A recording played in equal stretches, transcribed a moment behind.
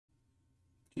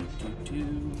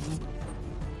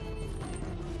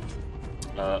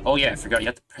Oh yeah, I forgot you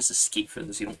have to press escape for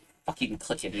this. You don't fucking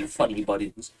click any funny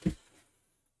buttons.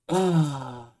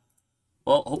 Well,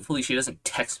 hopefully she doesn't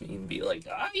text me and be like,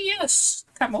 "Ah, yes,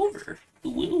 come over.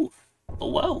 Woo,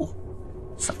 whoa."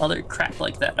 Some other crap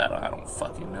like that. I don't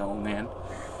fucking know, man.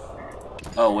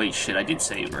 Oh wait, shit, I did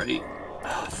save, right?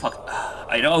 Oh, fuck.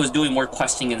 I know I was doing more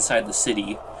questing inside the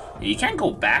city. You can't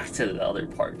go back to the other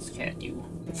parts, can't you?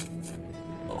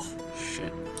 Oh,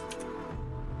 shit.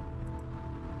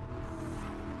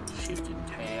 Shift and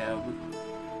tab.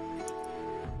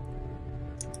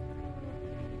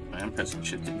 I'm pressing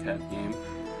shift and tab game.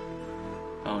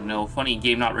 Oh no, funny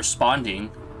game not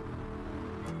responding.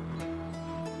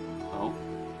 Oh.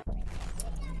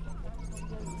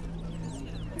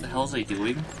 What the hell is I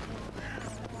doing?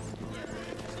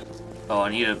 Oh, I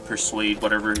need to persuade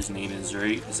whatever his name is,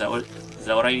 right? Is that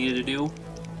what I need to do?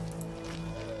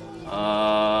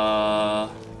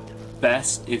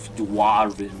 Best if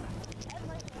Dwarven.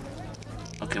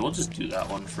 Okay, we'll just do that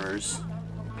one first.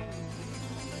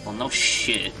 Well, no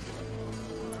shit.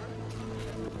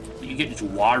 You get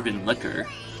Dwarven liquor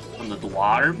from the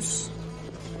dwarves?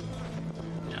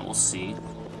 Yeah, we'll see.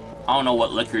 I don't know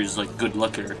what liquor is like good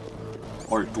liquor.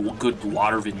 Or good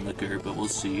Dwarven liquor, but we'll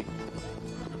see.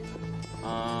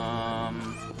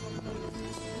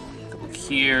 Look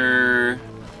here.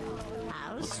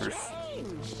 Look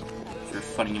for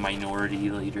funny minority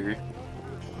later.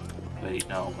 Wait,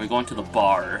 no, we're going to the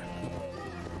bar.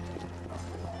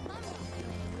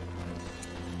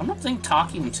 I don't think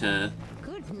talking to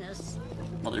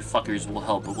motherfuckers will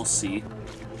help, but we'll see.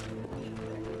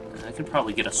 I could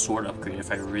probably get a sword upgrade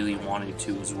if I really wanted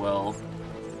to as well.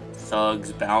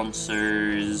 Thugs,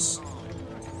 bouncers,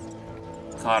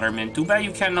 Cotterman. Too bad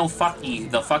you can't know the fucky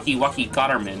wucky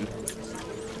Cotterman.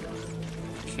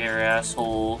 Care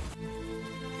asshole.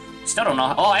 Still don't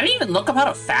know. Oh, I didn't even look up how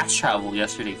to fast travel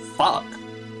yesterday. Fuck.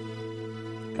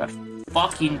 God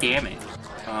fucking damn it.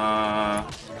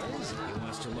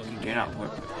 You're not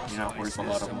worth a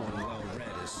lot of money.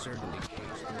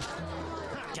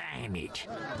 Damn it.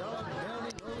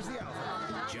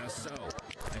 Just so.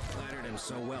 I flattered him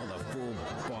so well the fool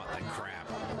bought the crap.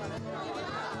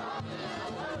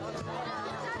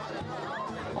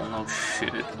 Oh no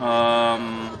shit.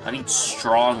 I need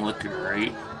strong liquor,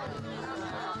 right?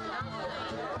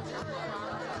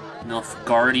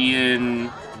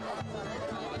 Nilfgaardian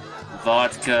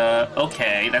vodka.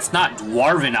 Okay, that's not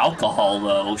dwarven alcohol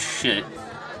though. Shit.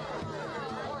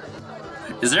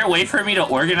 Is there a way for me to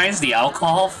organize the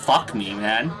alcohol? Fuck me,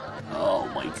 man. Oh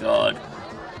my god.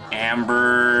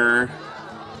 Amber.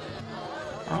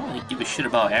 I don't really give a shit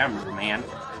about amber, man.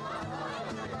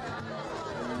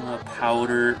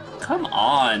 Powder. Come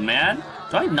on, man.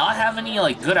 Do I not have any,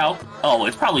 like, good alcohol? Oh,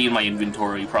 it's probably in my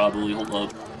inventory, probably. Hold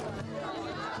up.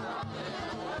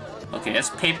 Okay, that's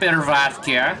paper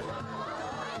vodka.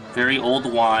 Very old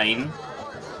wine.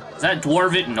 Is that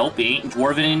dwarven? Nope, it ain't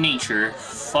dwarven in nature.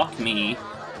 Fuck me.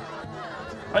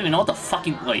 I don't even know what the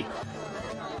fucking... Wait.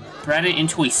 Bred it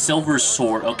into a silver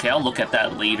sword. Okay, I'll look at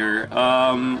that later.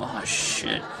 Oh,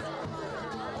 shit.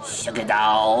 Sugar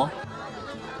doll.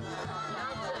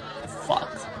 Fuck.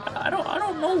 I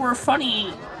don't know where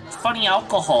funny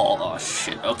alcohol. Oh,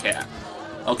 shit. Okay.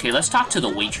 Okay, let's talk to the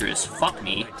waitress. Fuck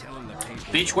me.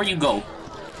 Bitch, where you go?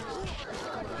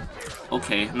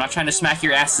 Okay, I'm not trying to smack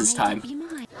your ass this time.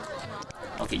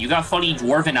 Okay, you got funny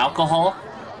dwarven alcohol?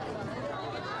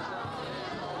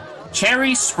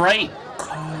 Cherry, Sprite,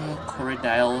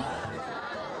 Corridile.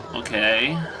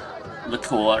 Okay.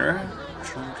 Liqueur.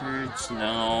 Drunkards,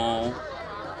 no.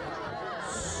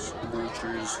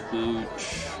 Soldiers,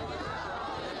 hooch.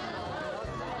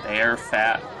 Bear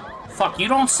fat. Fuck, you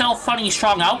don't sell funny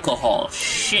strong alcohol.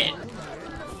 Shit.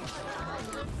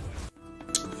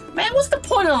 Man, what's the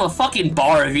point of a fucking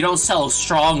bar if you don't sell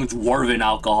strong dwarven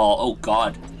alcohol? Oh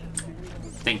god.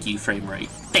 Thank you, frame rate.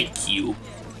 Thank you.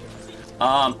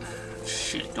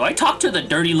 Shit. Do I talk to the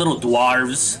dirty little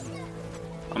dwarves?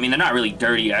 I mean, they're not really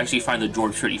dirty. I actually find the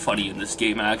dwarves pretty funny in this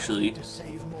game, actually.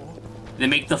 They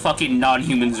make the fucking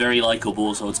non-humans very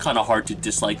likable, so it's kind of hard to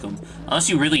dislike them. Unless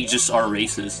you really just are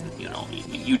racist. You know,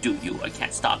 you do you. I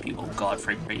can't stop you. Oh god,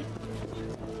 frame rate.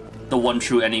 The one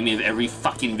true enemy of every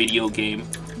fucking video game.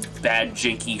 Bad,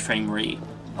 janky frame rate.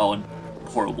 Oh, and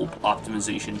horrible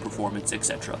optimization, performance,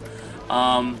 etc.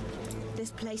 This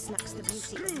place lacks the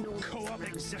beauty of co-op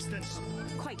existence.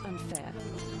 Quite unfair.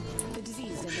 The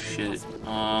disease. Shit.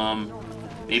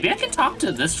 Maybe I can talk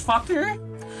to this fucker?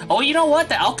 Oh, you know what?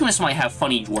 The alchemist might have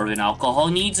funny dwarven alcohol.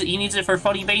 He needs it for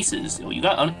funny bases. You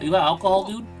got alcohol,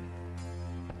 dude?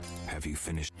 Have you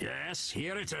finished? Yes,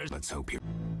 here it is. Let's hope you...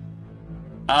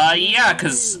 Yeah,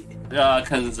 cause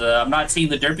I'm not seeing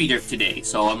the derpy derp today,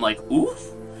 so I'm like, oof.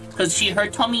 Cause her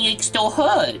tummy ache still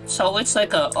hurt, so it's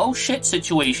like a oh shit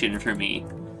situation for me.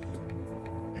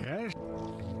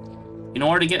 You know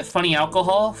where to get funny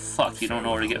alcohol? Fuck, you don't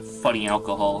know where to get funny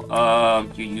alcohol.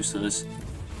 You're useless.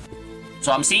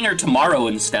 So I'm seeing her tomorrow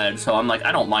instead, so I'm like,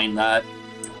 I don't mind that.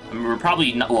 I mean, we're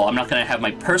probably not, well, I'm not gonna have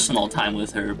my personal time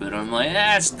with her, but I'm like,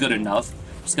 it's good enough.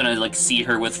 Just gonna, like, see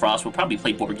her with Frost. We'll probably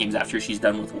play board games after she's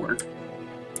done with work.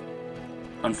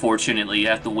 Unfortunately,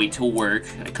 I have to wait till work.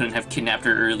 I couldn't have kidnapped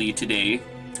her early today.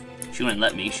 She wouldn't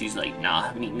let me. She's like,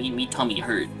 nah, me tummy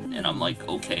hurt. And I'm like,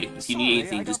 okay, if you need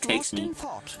anything, just text me.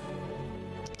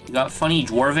 You got funny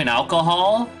dwarven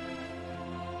alcohol?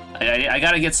 I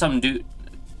gotta get some dude.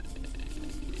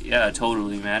 Yeah,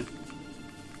 totally, man.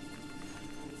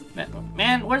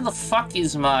 Man, where the fuck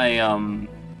is my,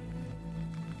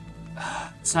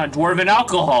 It's not dwarven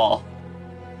alcohol!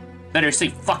 Better say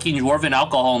fucking dwarven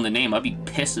alcohol in the name. I'd be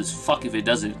pissed as fuck if it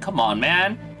doesn't. Come on,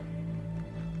 man!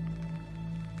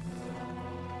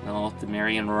 No, the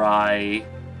Marion Rye.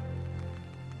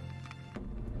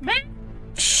 Man!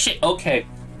 Shit, okay.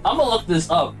 I'm gonna look this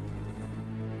up.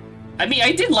 I mean,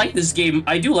 I did like this game.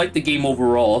 I do like the game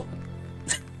overall.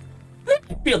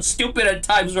 I feel stupid at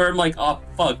times where I'm like, oh,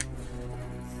 fuck.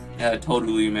 Yeah,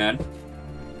 totally, man.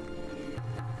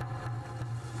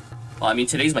 Well, I mean,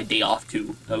 today's my day off,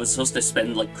 too. I was supposed to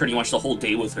spend, like, pretty much the whole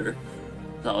day with her.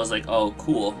 So I was like, oh,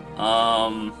 cool.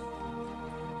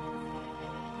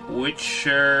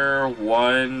 Witcher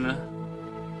 1...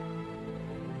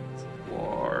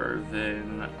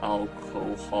 Dwarven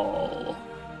alcohol.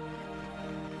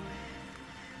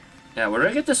 Yeah, where did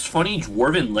I get this funny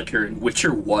dwarven liquor in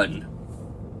Witcher 1?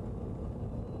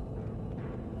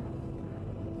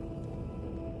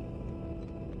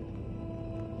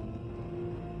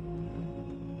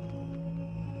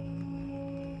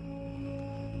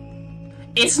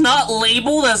 It's not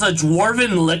labeled as a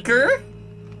dwarven liquor?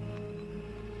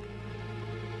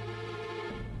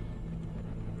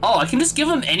 Oh, I can just give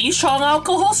him any strong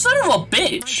alcohol? Son of a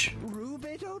bitch!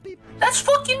 That's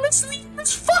fucking misleading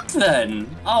as fuck then!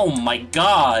 Oh my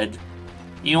god.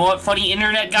 You know what, funny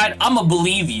internet guy? I'ma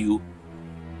believe you.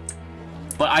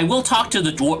 But I will talk to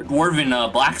the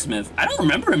dwarven blacksmith. I don't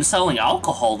remember him selling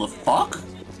alcohol, the fuck?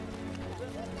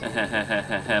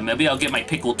 Maybe I'll get my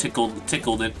pickle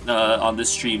tickled on this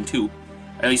stream too.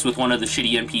 At least with one of the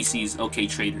shitty NPCs. Okay,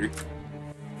 trader.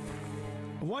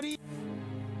 What do you...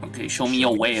 Okay, show me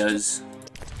your wares.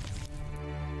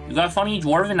 You got funny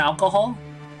dwarven alcohol?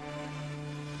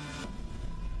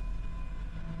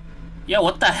 Yeah,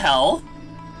 what the hell?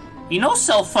 You know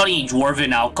sell funny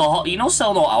dwarven alcohol? You know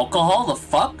sell no alcohol? The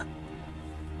fuck?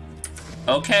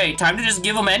 Okay, time to just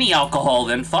give him any alcohol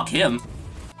then. Fuck him.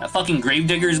 That fucking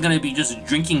gravedigger is gonna be just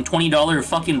drinking $20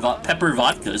 fucking pepper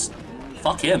vodkas.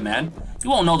 Fuck him, man. You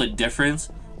won't know the difference.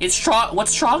 It's strong.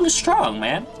 What's strong is strong,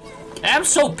 man. I'm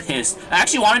so pissed. I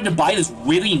actually wanted to buy this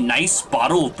really nice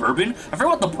bottle of bourbon. I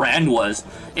forgot what the brand was.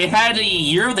 It had a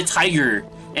Year of the Tiger,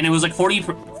 and it was like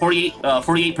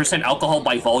 48% alcohol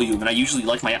by volume, and I usually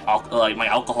like my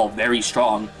alcohol very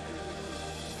strong.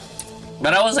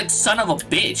 But I was like, son of a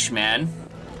bitch, man.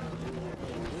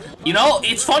 You know,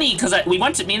 it's funny because me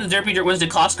and the Derpy Dirt went to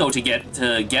Costco to get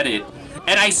it,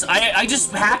 and I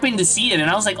just happened to see it, and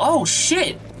I was like, oh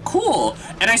shit, cool.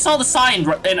 And I saw the sign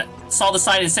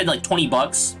and said like 20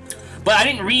 bucks, but I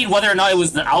didn't read whether or not it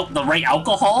was the right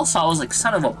alcohol. So I was like,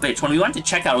 son of a bitch. When we went to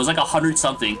check out, it was like 100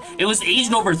 something. It was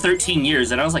aged over 13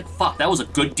 years, and I was like, fuck, that was a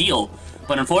good deal.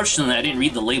 But unfortunately, I didn't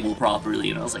read the label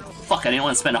properly, and I was like, fuck, I didn't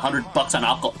want to spend 100 bucks on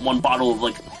one bottle of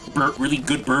like really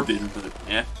good bourbon. But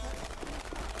yeah.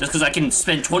 Just because I can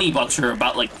spend 20 bucks for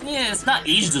about, like, it's not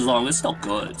aged as long, it's still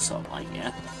good, so I'm like,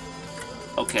 yeah.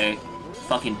 Okay.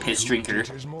 Fucking piss drinker.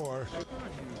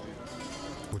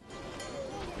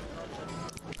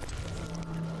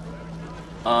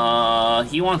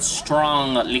 He wants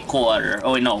strong liqueur.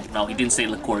 Oh, wait, no, he didn't say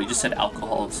liqueur, he just said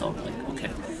alcohol, so I'm like, okay.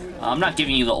 I'm not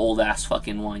giving you the old-ass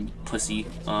fucking wine, you pussy.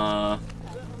 Oh,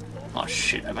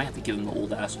 shit, I might have to give him the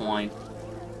old-ass wine.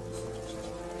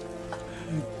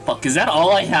 Fuck, is that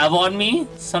all I have on me?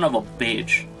 Son of a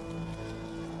bitch.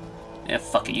 Yeah,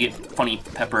 fuck it, you get funny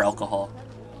pepper alcohol.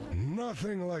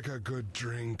 Nothing like a good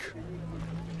drink.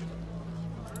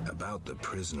 About the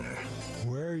prisoner.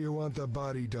 Where you want the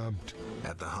body dumped?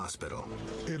 At the hospital.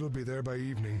 It'll be there by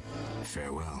evening.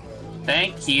 Farewell.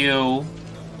 Thank you.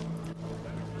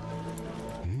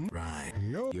 Right.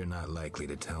 Yo. You're not likely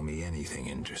to tell me anything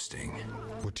interesting.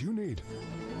 What do you need?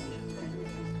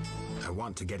 I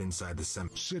want to get inside the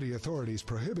City authorities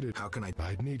prohibited. How can I?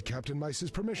 I'd need Captain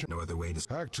Mice's permission. No other way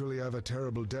to. Actually, I have a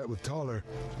terrible debt with Taller.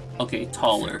 Okay,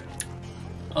 Taller.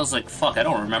 I was like, fuck, I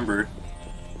don't remember.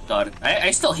 God,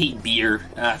 I still hate beer,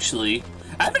 actually.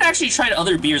 I haven't actually tried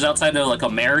other beers outside of, like,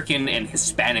 American and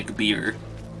Hispanic beer.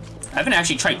 I haven't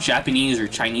actually tried Japanese or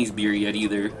Chinese beer yet,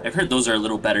 either. I've heard those are a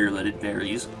little better, but it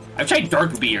varies. I've tried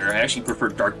dark beer. I actually prefer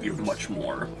dark beer much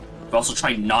more. I've also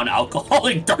tried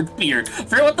non-alcoholic dark beer. I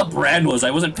forgot what the brand was.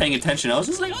 I wasn't paying attention. I was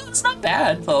just like, oh, it's not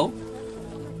bad, though.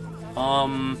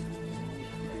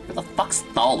 Where the fuck's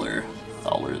Thaler?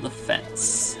 Thaler the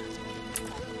fence.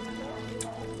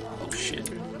 Oh,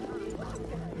 shit.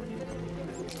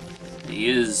 He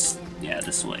is... Yeah,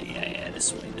 this way. Yeah,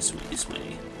 this way, this way, this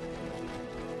way.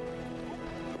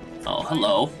 Oh,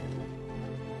 hello.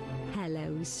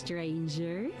 Hello,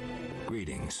 stranger.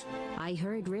 Greetings. I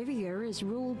heard Riviera is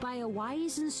ruled by a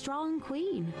wise and strong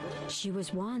queen. She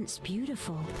was once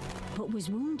beautiful, but was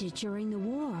wounded during the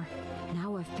war.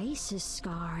 Now her face is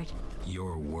scarred.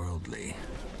 You're worldly.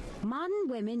 Modern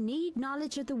women need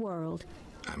knowledge of the world.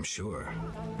 I'm sure.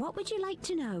 What would you like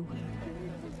to know?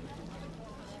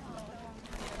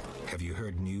 Have you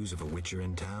heard news of a witcher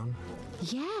in town?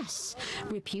 Yes,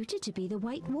 reputed to be the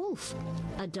White Wolf,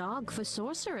 a dog for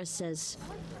sorceresses.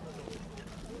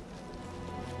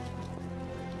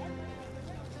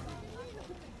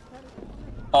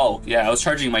 Oh, yeah, I was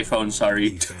charging my phone,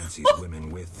 sorry. He fancies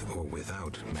women with or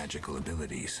without magical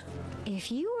abilities. If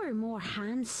you were more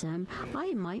handsome,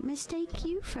 I might mistake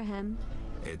you for him.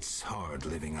 It's hard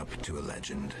living up to a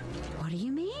legend. What do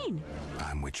you mean?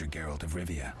 I'm Witcher Geralt of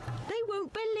Rivia. They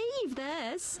won't believe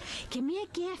this. Give me a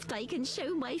gift I can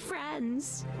show my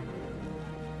friends.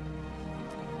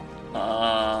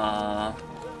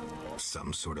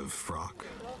 Some sort of frock?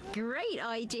 Great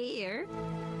idea.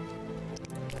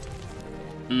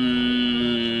 Do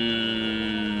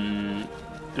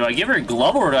I give her a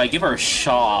glove or do I give her a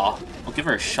shawl? I'll give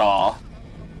her a shawl.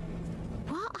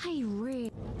 What I really...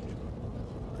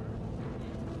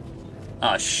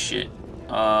 Ah, shit.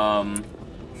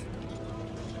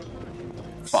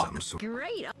 Fuck.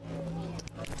 Great.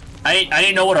 I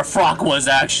didn't know what a frock was,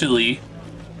 actually.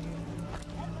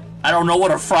 I don't know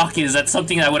what a frock is. That's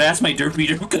something I would ask my derp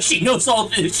reader because she knows all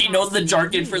this. She knows the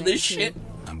jargon for this shit.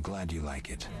 I'm glad you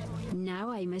like it. Now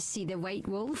I must see the White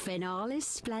Wolf in all his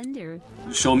splendor.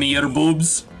 Show me your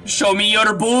boobs. Show me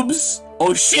your boobs.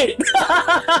 Oh shit.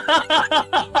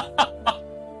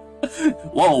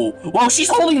 Whoa. Whoa, she's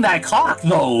holding that cock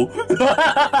though.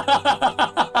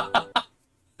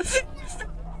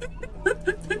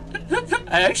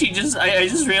 I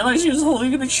just realized she was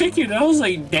holding the chicken. I was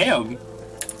like, damn.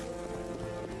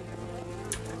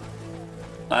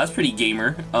 That's pretty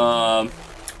gamer.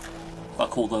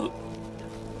 Fuck, hold up.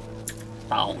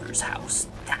 Fowler's house.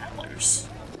 Fowler's.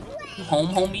 Home,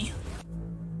 homie?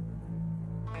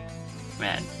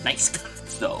 Man, nice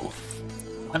cocks, though.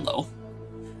 Hello.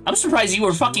 I'm surprised you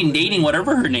were fucking dating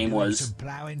whatever her name was.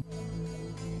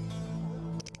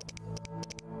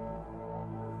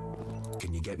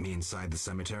 Can you get me inside the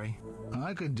cemetery?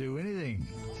 I can do anything,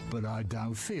 but I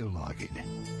don't feel like it.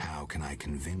 How can I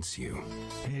convince you?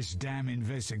 This damn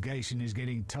investigation is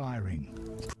getting tiring.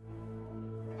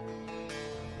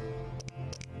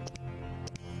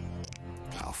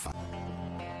 I'll find.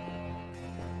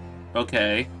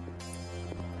 Okay.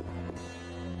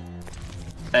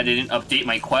 That didn't update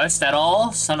my quest at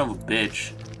all? Son of a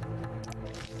bitch.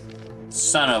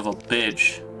 Son of a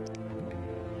bitch.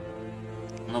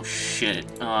 No shit.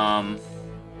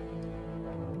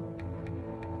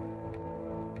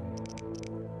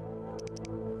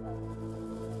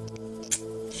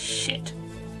 Shit.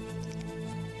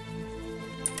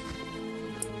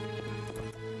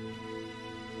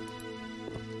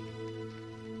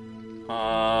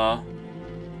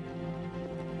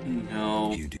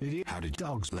 No. You do. How did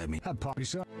dogs let me? A puppy,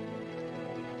 sir.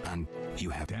 And you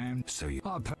have. Damn. So you.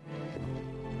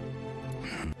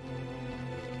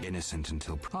 Innocent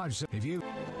until. If you.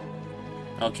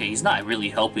 Okay, he's not really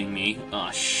helping me. Oh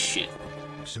shit.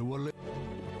 So we'll.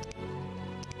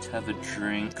 Let's have a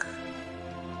drink.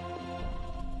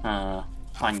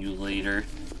 Find you later.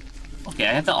 Okay,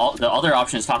 I have the other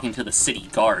option is talking to the city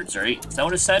guards, right? Is that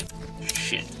what it said?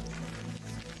 Shit.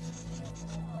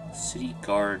 City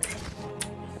guard.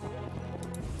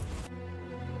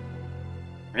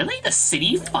 Really? The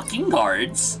city fucking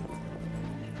guards?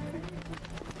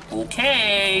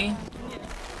 Okay.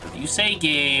 If you say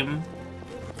game.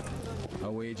 I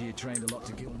wager you trained a lot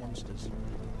to kill monsters.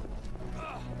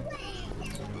 I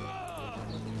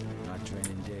train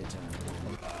in daytime.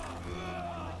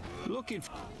 looking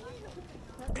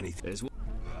for? Anything. There's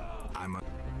I'm a...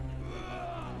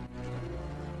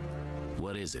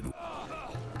 What is it?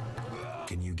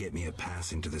 Can you get me a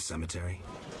pass into the cemetery?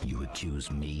 You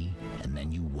accuse me, and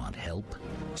then you want help?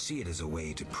 See it as a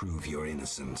way to prove your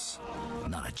innocence.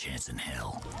 Not a chance in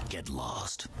hell. Get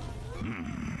lost.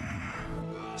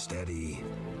 Steady.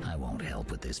 I won't help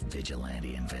with this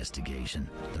vigilante investigation.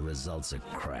 The results are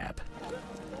crap.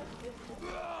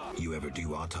 You ever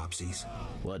do autopsies?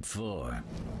 What for?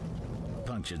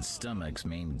 Punctured stomachs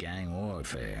mean gang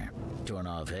warfare. Torn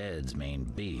off heads mean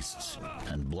beasts.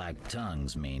 And black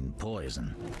tongues mean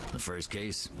poison. The first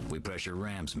case, we pressure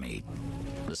ram's meat.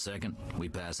 The second, we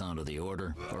pass on to the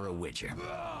Order or a Witcher.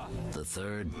 The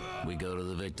third, we go to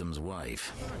the victim's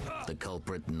wife. The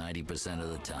culprit 90% of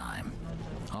the time.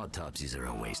 Autopsies are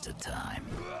a waste of time.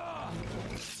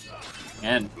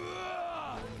 And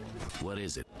What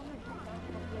is it?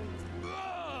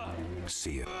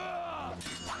 See ya.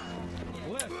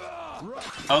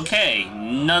 okay,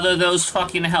 none of those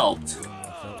fucking helped.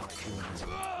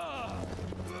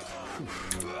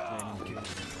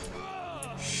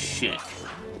 Shit.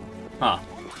 Huh.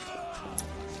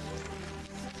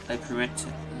 I permit to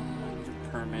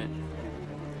permit.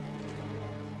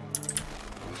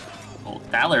 Oh,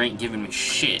 Valor ain't giving me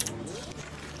shit.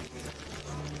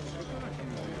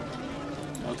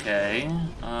 Okay.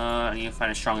 I need to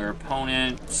find a stronger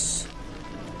opponent.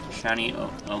 Shani,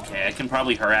 oh, okay, I can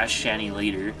probably harass Shani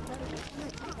later.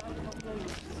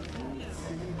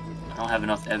 I don't have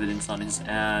enough evidence on his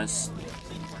ass.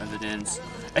 Evidence.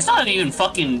 I still haven't even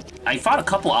fucking... I fought a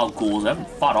couple out ghouls. I haven't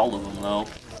fought all of them, though.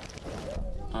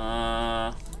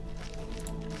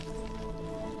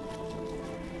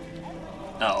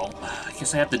 Oh, I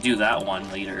guess I have to do that one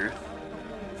later.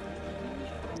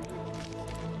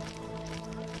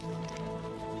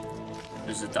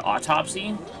 Is it the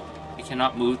autopsy? I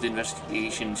cannot move the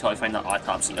investigation until I find the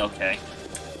autopsy. Okay.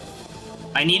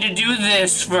 I need to do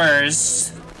this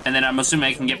first. And then I'm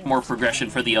assuming I can get more progression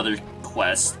for the other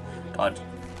quest. God.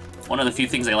 One of the few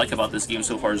things I like about this game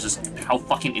so far is just how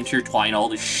fucking intertwined all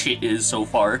this shit is so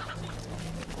far.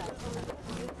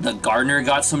 The gardener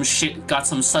got some shit, got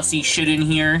some sussy shit in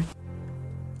here.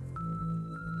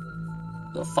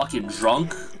 The fucking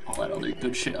drunk. All that other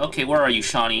good shit. Okay, where are you,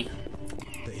 Shawnee?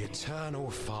 The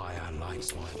eternal fire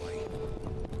lights my way.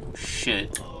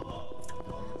 Shit.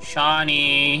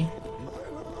 Shawnee.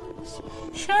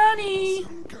 Shawnee.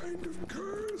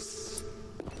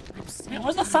 Man,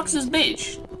 where the fuck's this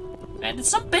bitch? Man, did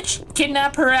some bitch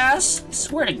kidnap her ass? I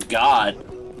swear to God.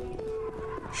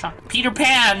 Peter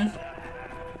Pan!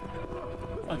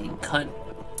 Fucking cunt.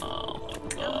 Oh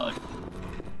my God.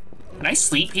 Can I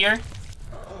sleep here?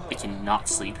 I cannot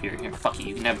sleep here. Here, fuck you.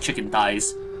 You can have chicken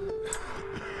thighs.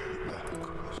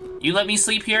 You let me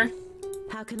sleep here?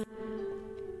 How can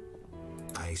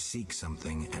I seek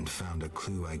something and found a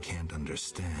clue I can't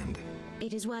understand.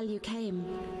 It is well you came.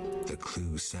 The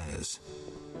clue says...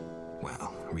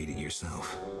 Well, read it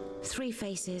yourself. 3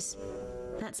 faces.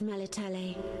 That's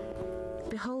Melitele.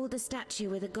 Behold the statue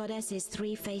with the goddess's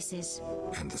 3 faces.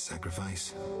 And the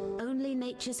sacrifice? Only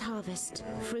nature's harvest.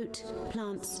 Fruit,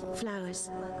 plants, flowers.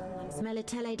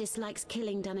 Melitele dislikes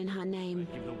killing done in her name.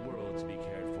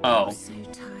 Oh. So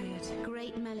tired.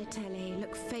 Great Melitele,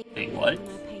 look faithfully Wait, what? on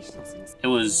our patience and It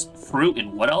was fruit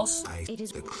and what else? it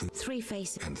is the clue 3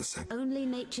 faces. and the Only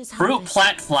nature's Fruit, harvest.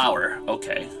 plant, flower.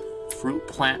 Okay. Fruit,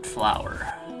 plant, flower.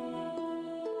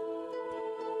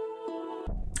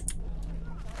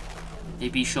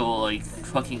 Maybe she'll, like,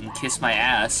 fucking kiss my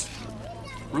ass.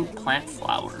 Fruit, plant,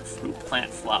 flower. Fruit,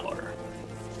 plant, flower.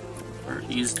 Or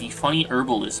is the funny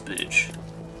herbalist bitch.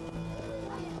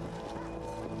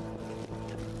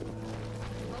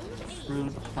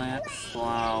 Fruit, plant,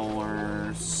 flower.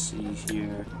 Let's see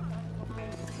here.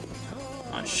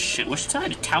 Oh shit, which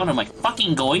side of town am I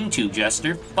fucking going to,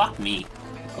 Jester? Fuck me.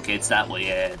 Okay, it's that way,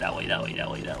 yeah, that way, that way,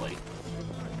 that way, that way.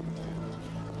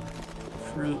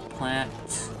 Fruit, plant,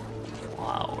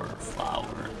 flower,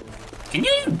 flower. Can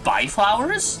you even buy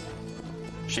flowers?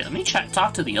 Shit, let me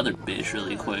talk to the other bitch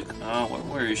really quick. Oh,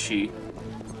 where is she?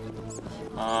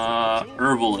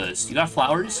 Herbalist. You got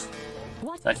flowers?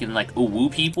 So I can, like, woo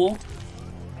people?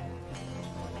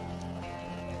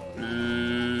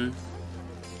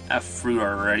 I have fruit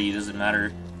already, doesn't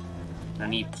matter. I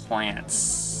need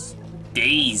plants.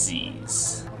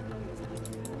 Daisies.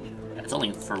 That's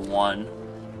only for 1.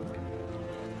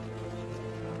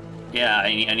 Yeah,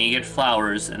 I need to get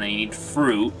flowers, and I need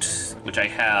fruit, which I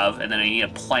have, and then I need a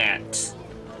plant.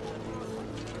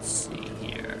 Let's see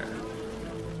here.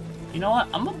 You know what?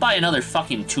 I'm gonna buy another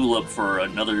fucking tulip for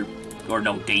another Or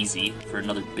no, Daisy for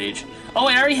another bitch. Oh,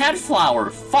 I already had flour.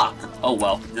 Fuck. Oh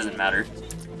well, it doesn't matter.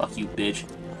 Fuck you, bitch.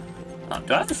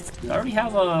 Do I have to? I already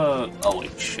have a. Oh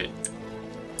wait, shit.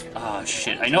 Ah,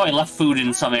 shit. I know I left food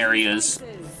in some areas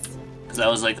because I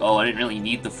was like, oh, I didn't really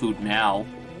need the food now.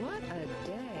 What a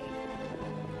day.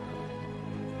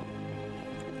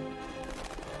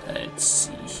 Let's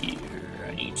see here.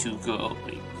 I need to go.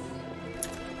 Wait.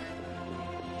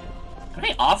 Can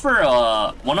I offer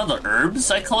one of the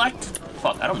herbs I collect?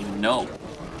 Fuck, I don't even know.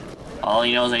 All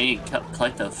he knows I need to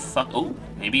collect the fuck. Oh,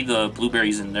 maybe the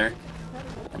blueberries in there.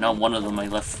 I know one of them I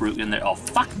left fruit in there. Oh,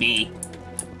 fuck me.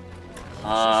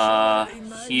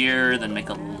 Here, then make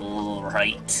a little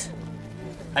right.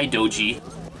 Hi, Doji.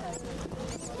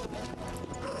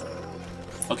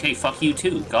 Okay, fuck you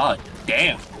too. God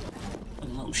damn.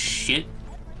 Oh shit.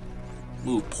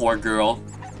 Ooh, poor girl.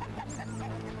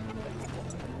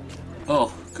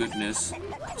 Oh, goodness.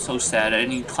 So sad. I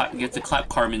didn't get to clap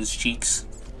Carmen's cheeks.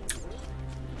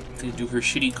 To do her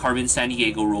shitty Carmen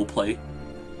Sandiego roleplay.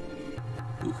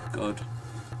 Oh, God.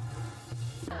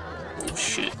 Oh,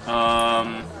 shit.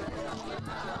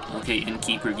 Okay,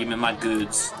 innkeeper, give me my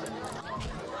goods.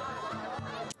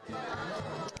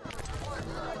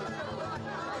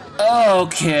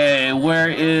 Okay, where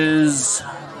is...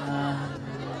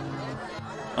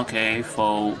 okay,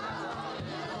 foe.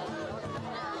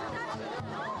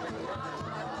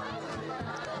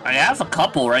 I have a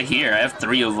couple right here. I have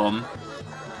 3 of them.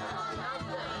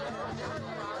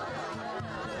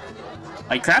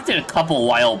 I crafted a couple a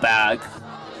while back.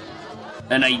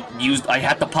 And I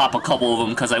had to pop a couple of them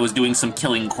because I was doing some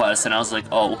killing quests, and I was like,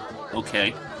 oh,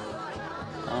 okay.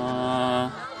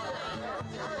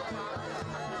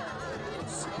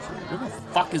 Where the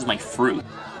fuck is my fruit?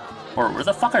 Or where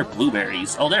the fuck are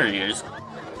blueberries? Oh, there it is.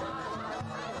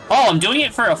 Oh, I'm doing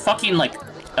it for a fucking, like,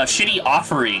 a shitty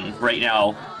offering right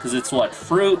now. Because it's what?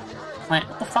 Fruit, plant.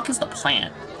 What the fuck is the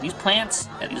plant? These plants?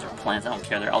 Yeah, these are plants. I don't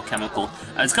care. They're alchemical.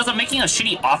 It's because I'm making a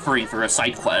shitty offering for a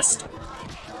side quest.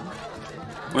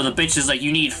 Where the bitch is like,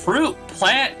 you need fruit,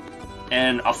 plant,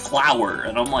 and a flower.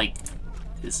 And I'm like,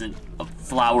 isn't a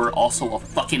flower also a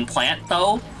fucking plant,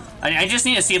 though? I just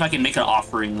need to see if I can make an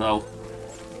offering, though.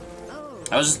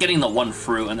 I was just getting the 1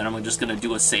 fruit, and then I'm just gonna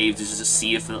do a save to just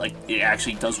see if it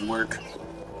actually does work.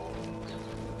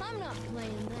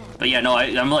 But yeah, no,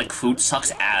 I'm like, food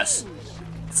sucks ass.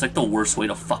 It's like the worst way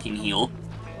to fucking heal.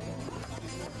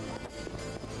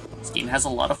 This game has a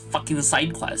lot of fucking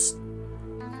side quests.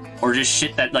 Or just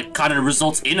shit that, like, kind of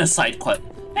results in a side quest.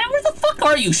 Man, where the fuck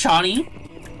are you, Shawnee?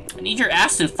 I need your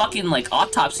ass to fucking, like,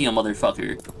 autopsy a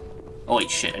motherfucker. Oh, wait,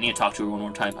 shit. I need to talk to her one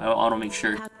more time. I want to make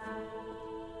sure.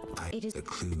 It is The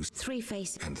clues 3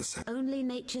 faces. and the Only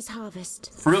nature's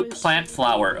harvest. Fruit, plant,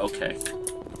 flower. Okay.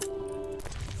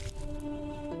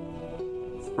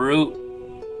 Fruit.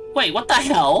 Wait, what the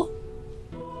hell?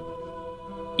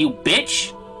 You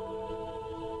bitch?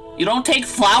 You don't take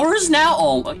flowers now?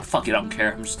 Oh, fuck it, I don't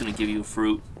care. I'm just gonna give you a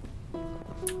fruit.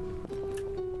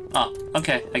 Oh,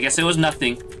 okay. I guess it was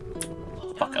nothing.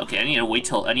 Fuck, okay,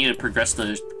 I need to progress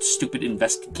the stupid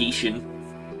investigation.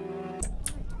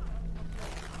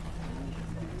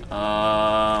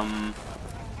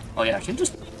 Oh yeah, I can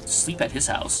just sleep at his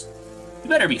house. You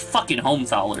better be fucking home,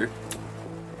 Fowler.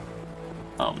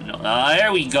 Oh no,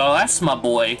 there we go, that's my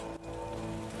boy.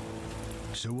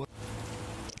 So what?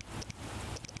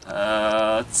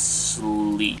 Let's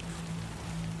sleep. Do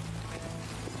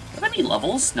I have any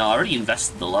levels? No, I already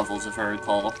invested the levels, if I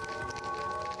recall.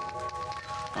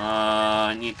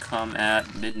 I need to come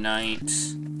at midnight.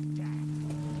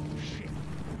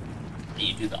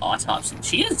 You do the autopsy.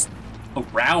 She is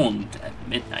around at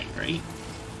midnight, right?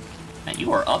 And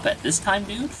you are up at this time,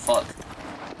 dude? Fuck.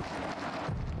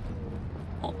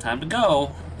 Well, time to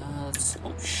go. Oh,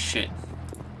 shit.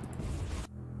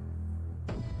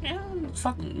 Yeah,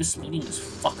 fucking misleading as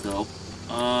fuck, though.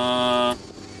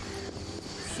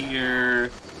 Here.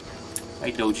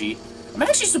 Hi, Doji. I'm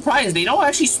actually surprised. They don't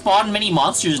actually spawn many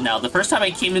monsters now. The first time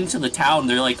I came into the town,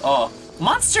 they're like, oh,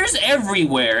 monsters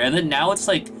everywhere. And then now it's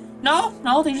like, no,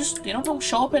 they don't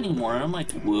show up anymore. And I'm like,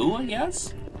 woo, I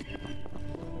guess?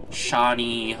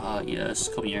 Shawnee, yes,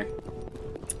 come here.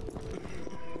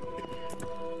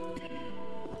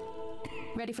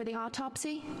 Ready for the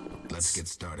autopsy? Let's get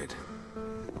started.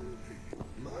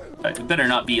 It better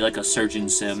not be like a surgeon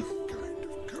sim.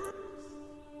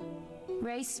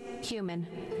 Race, human.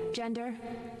 Gender,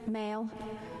 male.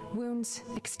 Wounds,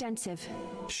 extensive.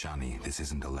 Shani, this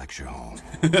isn't a lecture hall.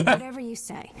 Whatever you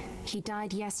say. He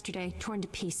died yesterday, torn to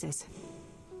pieces.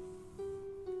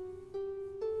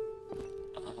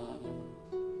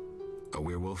 A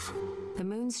werewolf werewolf? The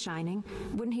moon's shining.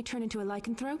 Wouldn't he turn into a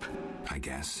lycanthrope? I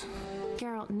guess.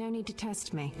 Geralt, no need to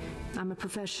test me. I'm a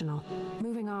professional.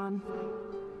 Moving on.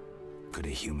 Could a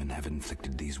human have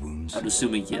inflicted these wounds? I'm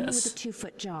assuming Only yes. with a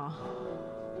 2-foot jaw.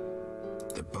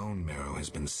 The bone marrow has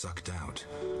been sucked out.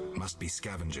 Must be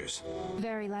scavengers.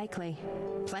 Very likely.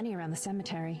 Plenty around the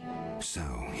cemetery. So,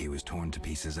 he was torn to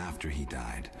pieces after he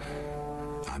died.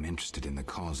 I'm interested in the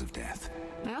cause of death.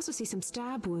 I also see some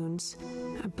stab wounds.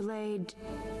 A blade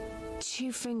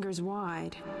 2 fingers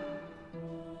wide.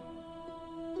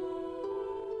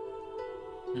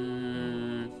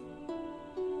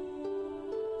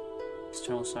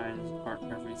 External signs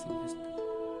aren't everything.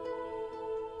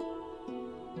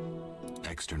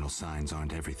 External signs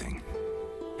aren't everything.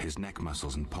 His neck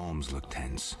muscles and palms look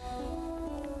tense.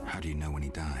 How do you know when he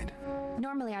died?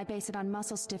 Normally I base it on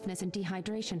muscle stiffness and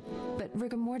dehydration, but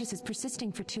rigor mortis is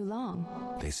persisting for too long.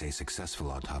 They say successful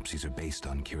autopsies are based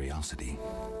on curiosity.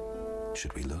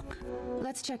 Should we look?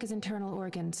 Let's check his internal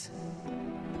organs.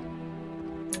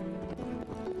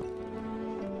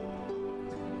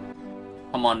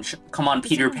 Come on,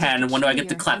 Peter Pan. When do I get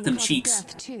to clap them cheeks?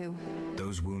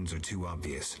 Those wounds are too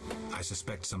obvious. I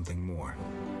suspect something more.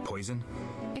 Poison?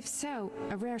 If so,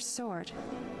 a rare sword.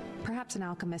 Perhaps an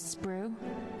alchemist's brew.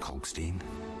 Kalkstein?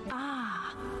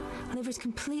 Ah! Liver's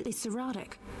completely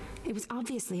cirrhotic. It was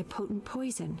obviously a potent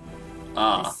poison.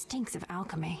 This stinks of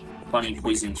alchemy. Funny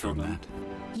poison children.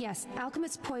 Yes,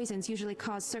 alchemists' poisons usually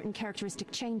cause certain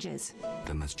characteristic changes.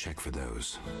 Then let's check for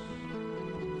those.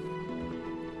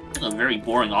 A very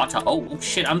boring autopsy. Oh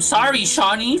shit! I'm sorry,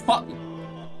 Shawnee. Fuck.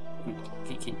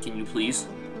 Can you please?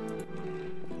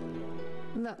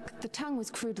 Look, the tongue was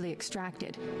crudely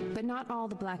extracted, but not all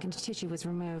the blackened tissue was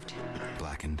removed.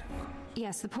 Blackened?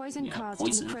 Yes, the poison caused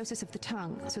necrosis of the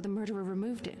tongue, so the murderer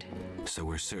removed it. So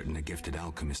we're certain a gifted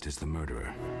alchemist is the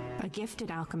murderer. A gifted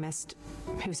alchemist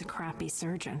who's a crappy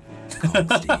surgeon.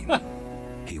 Kalkstein.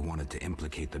 He wanted to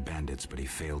implicate the bandits, but he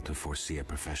failed to foresee a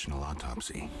professional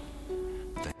autopsy.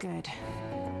 Good.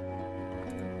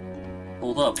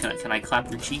 Hold up, can I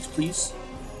clap your cheeks, please?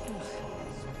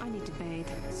 I need to bathe.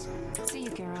 See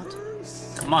you,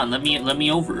 Geralt. Come on, let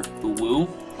me over. A woo,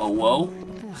 a whoa.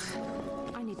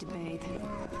 I need to bathe.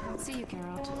 See you,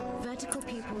 Geralt. Vertical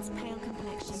pupils, pale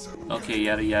complexion. Okay,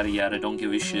 yada yada yada. Don't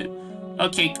give a shit.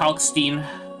 Okay, Kalkstein.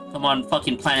 Come on,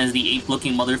 fucking Planet the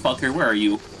Ape-looking motherfucker. Where are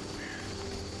you?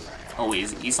 Oh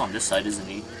wait, he's on this side, isn't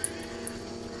he?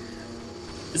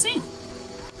 Is he?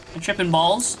 You tripping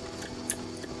balls?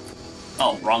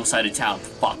 Oh, wrong side of town.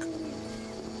 Fuck.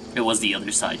 It was the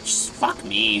other side. Just fuck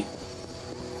me.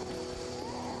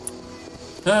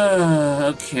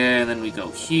 Okay, then we go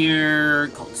here.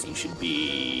 Kalkstein should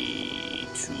be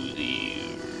to the...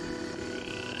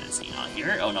 Is he not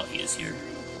here? Oh no, he is here.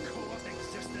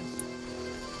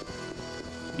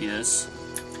 Yes.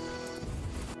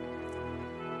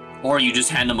 Or you just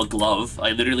hand him a glove.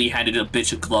 I literally handed a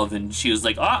bitch a glove and she was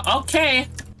like, oh, okay.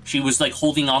 She was like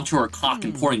holding onto her cock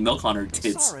and pouring milk on her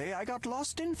tits. Sorry, I got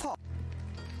lost in thought.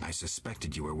 I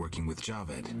suspected you were working with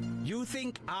Javed. You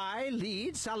think I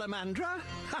lead Salamandra?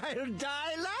 I'll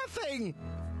die laughing!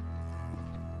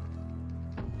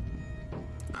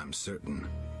 I'm certain.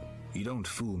 You don't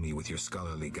fool me with your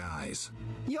scholarly guise.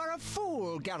 You're a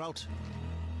fool, Geralt.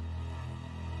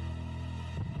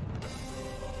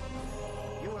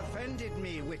 You offended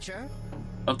me, Witcher.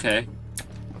 Okay.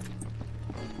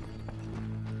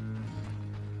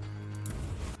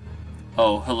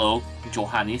 Oh, hello,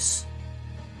 Johannes.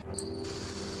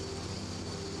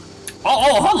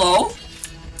 Oh, hello!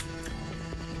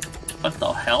 What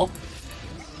the hell?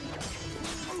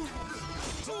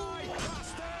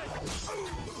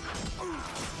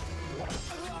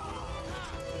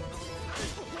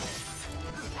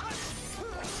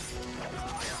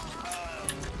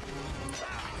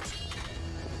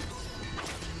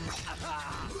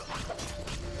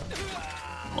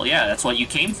 Well, yeah, that's what you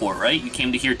came for, right? You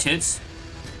came to hear tits?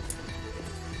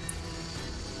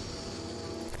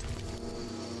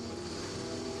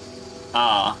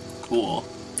 Ah, cool.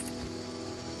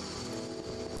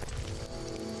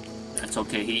 That's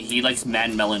okay. He likes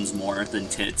man melons more than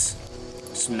tits.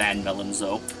 Just man melons,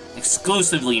 though.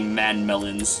 Exclusively man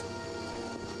melons.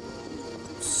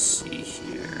 Let's see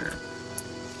here.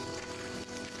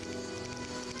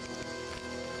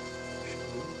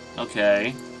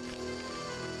 Okay.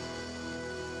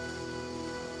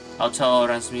 I'll tell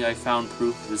Ransome I found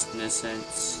proof of his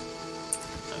innocence.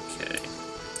 Okay.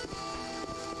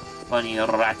 Funny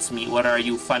rat's meat. What are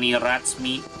you, funny rat's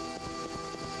meat?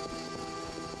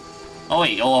 Oh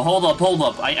wait, oh hold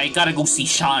up. I gotta go see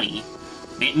Shani.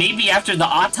 Maybe after the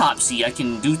autopsy I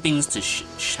can do things to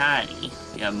Shani.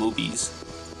 Yeah, movies.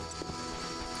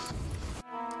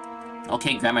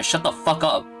 Okay, Grandma, shut the fuck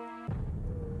up.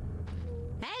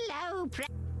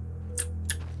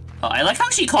 Hello, I like how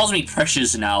she calls me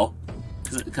Precious now.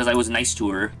 Because I was nice to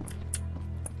her.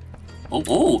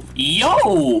 Oh,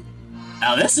 yo!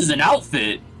 Now this is an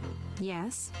outfit.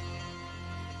 Yes?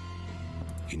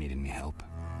 You need any help?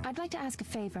 I'd like to ask a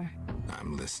favor.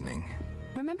 I'm listening.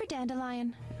 Remember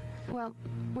Dandelion? Well,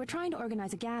 we're trying to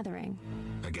organize a gathering.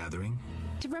 A gathering?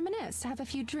 To reminisce, have a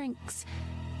few drinks.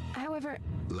 However...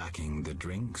 Lacking the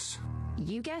drinks?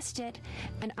 You guessed it,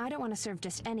 and I don't want to serve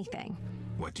just anything.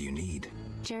 What do you need?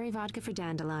 Cherry vodka for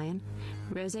Dandelion,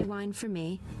 rosé wine for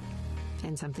me,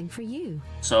 and something for you.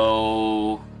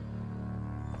 So...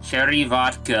 cherry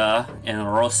vodka and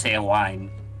rosé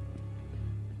wine.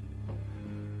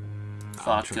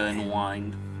 Vodka and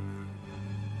wine.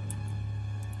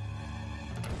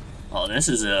 Oh, this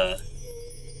is a...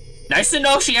 Nice to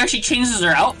know she actually changes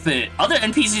her outfit. Other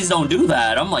NPCs don't do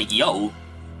that. I'm like, yo,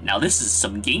 now this is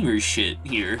some gamer shit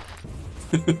here.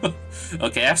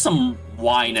 Okay, I have some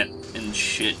wine and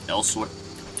shit elsewhere.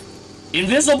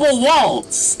 Invisible wall!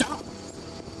 Stop!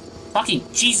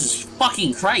 Fucking Jesus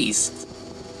fucking Christ.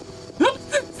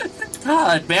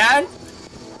 God, man.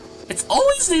 It's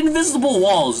always the invisible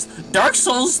walls. Dark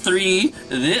Souls 3,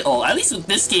 oh, at least with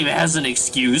this game it has an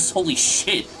excuse. Holy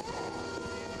shit.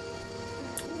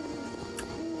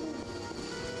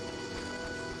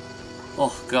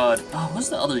 Oh god. Oh, what's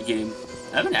the other game?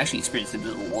 I haven't actually experienced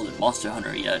invisible walls in Monster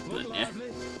Hunter yet, but yeah.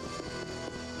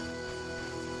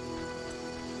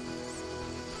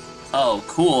 Oh,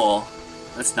 cool.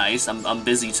 That's nice. I'm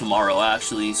busy tomorrow,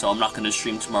 actually, so I'm not gonna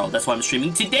stream tomorrow. That's why I'm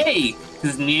streaming today!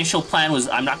 Because the initial plan was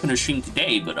I'm not gonna stream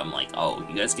today, but I'm like, oh,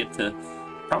 you guys get to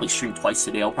probably stream twice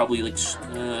today. I'll probably, like,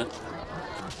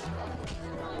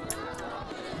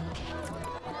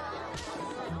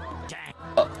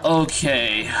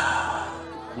 okay.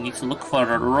 I need to look for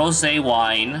a rosé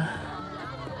wine.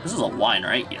 This is a wine,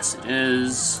 right? Yes, it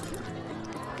is.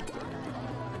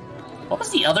 What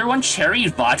was the other one? Cherry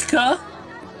vodka?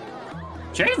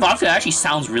 Cherry vodka actually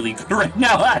sounds really good right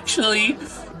now, actually.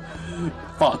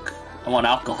 Fuck. I want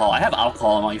alcohol. I have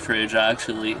alcohol in my fridge,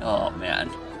 actually. Oh, man.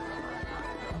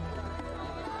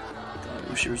 God, I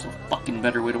wish there was a fucking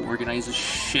better way to organize this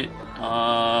shit.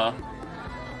 Oh,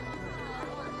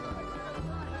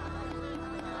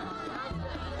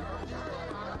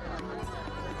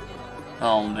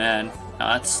 man.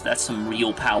 Now that's some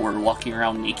real power, walking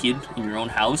around naked in your own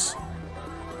house.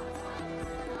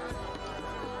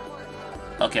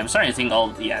 Okay, I'm starting to think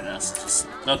yeah, that's just...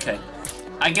 Okay.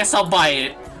 I guess I'll buy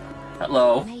it.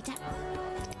 Hello.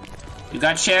 You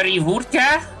got cherry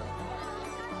vodka?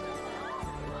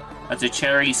 That's a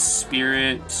cherry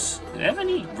spirit. Do they have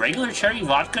any regular cherry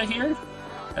vodka here?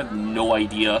 I have no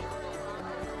idea.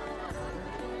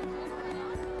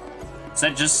 Is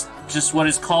that just what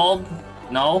it's called?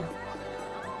 No?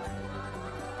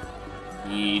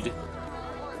 Need...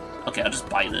 Okay, I'll just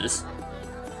buy this.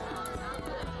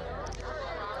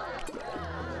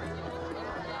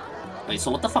 Wait, so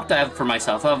what the fuck do I have for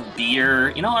myself? I have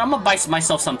beer. You know what? I'm gonna buy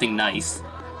myself something nice.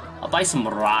 I'll buy some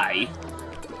rye.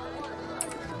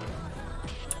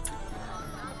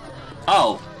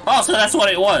 Oh. Oh, so that's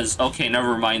what it was. Okay,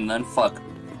 never mind then. Fuck.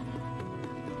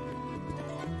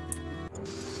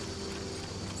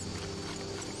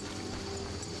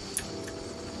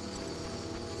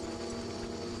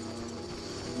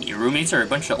 Your roommates are a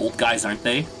bunch of old guys, aren't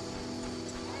they?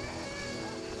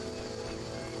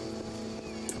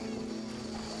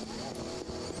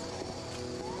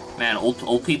 Man,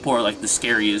 old people are like the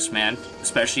scariest, man.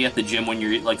 Especially at the gym when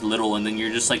you're like little and then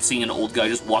you're just like seeing an old guy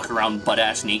just walk around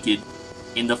butt-ass naked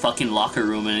in the fucking locker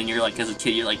room and then you're like, as a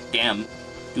kid, you're like, damn,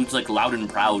 dude's like loud and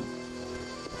proud.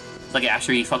 It's like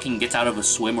after he fucking gets out of a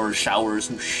swim or a shower or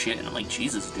some shit and I'm like,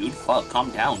 Jesus, dude, fuck,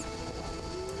 calm down.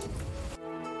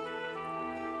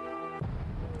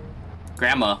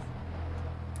 Grandma.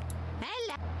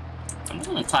 I'm just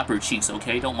gonna clap her cheeks,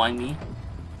 okay? Don't mind me.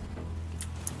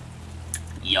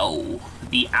 Yo,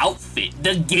 the outfit,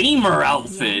 the gamer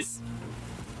outfit. Yes.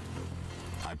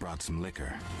 I brought some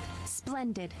liquor.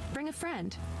 Splendid. Bring a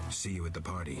friend. See you at the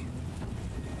party.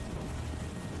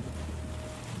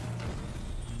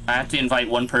 I have to invite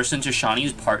one person to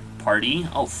Shawnee's party?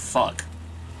 Oh, fuck.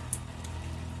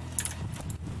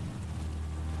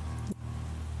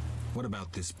 What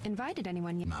about this? Invited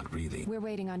anyone yet? Not really. We're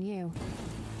waiting on you.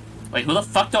 Wait, who the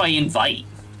fuck do I invite?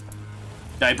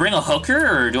 Do I bring a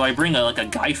hooker, or do I bring like a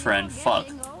guy friend? Fuck.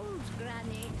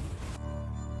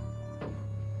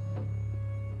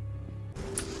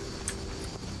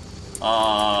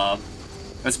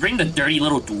 Let's bring the dirty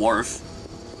little dwarf.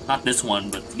 Not this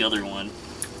one, but the other one.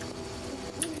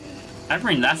 I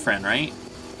bring that friend, right?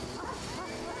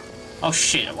 Oh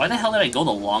shit, why the hell did I go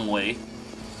the long way?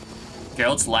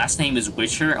 Geralt's last name is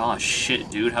Witcher? Oh shit,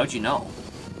 dude, how'd you know?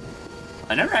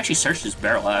 I never actually searched this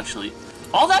barrel, actually.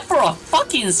 All that for a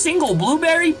fucking single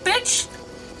blueberry, bitch?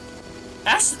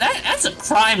 That's a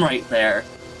crime right there.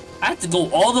 I have to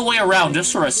go all the way around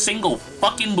just for a single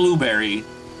fucking blueberry.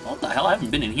 What the hell? I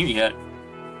haven't been in here yet.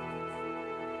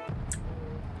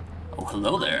 Oh,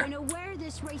 hello there. I don't know where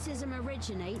this racism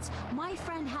originates. My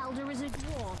friend Halder is a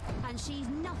dwarf, and she's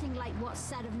nothing like what's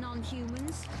said of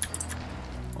non-humans.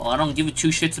 Well, I don't give a two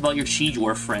shits about your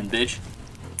she-dwarf friend, bitch.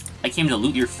 I came to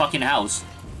loot your fucking house.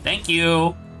 Thank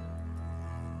you.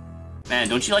 Man,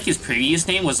 don't you like his previous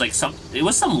name was like some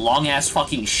long-ass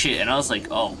fucking shit, and I was like,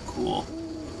 oh, cool.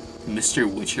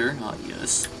 Mr. Witcher? Oh,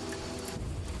 yes.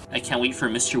 I can't wait for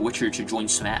Mr. Witcher to join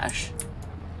Smash.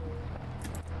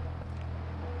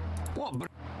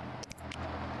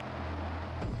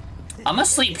 I'm gonna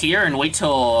sleep here and wait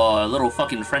till a little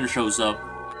fucking friend shows up.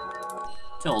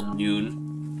 Till noon.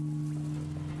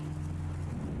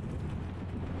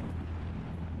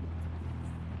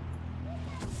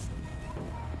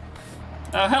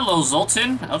 Hello,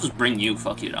 Zoltan. I'll just bring you.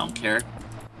 Fuck it, I don't care.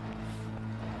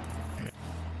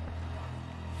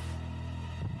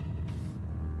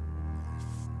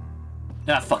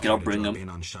 Ah, fuck it, I'll bring him.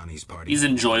 He's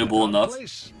enjoyable enough.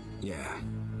 Yeah.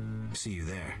 See you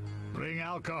there. Bring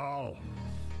alcohol.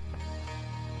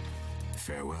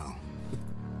 Farewell.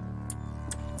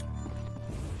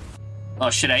 Oh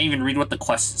shit, I didn't even read what the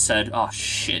quest said. Oh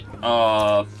shit.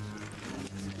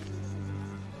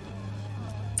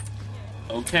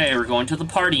 Okay, we're going to the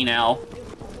party now.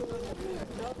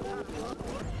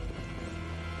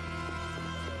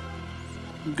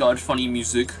 God, funny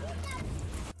music.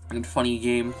 And funny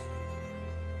game.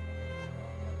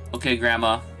 Okay,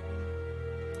 Grandma.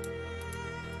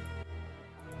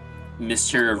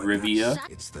 Mr. of Rivia.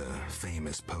 It's the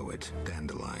famous poet,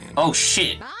 Dandelion. Oh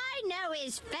shit. I know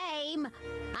his fame.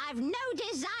 I've no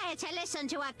desire to listen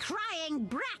to a crying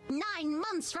brat 9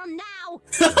 months from now.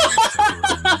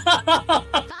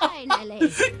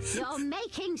 Finally, you're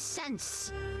making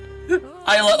sense.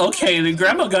 Okay, the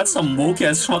grandma got some woke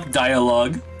as fuck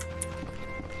dialogue.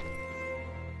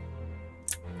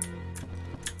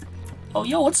 Oh,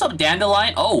 yo, what's up,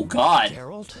 Dandelion? Oh, God.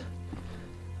 Geralt?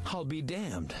 I'll be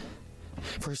damned.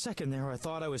 For a second there, I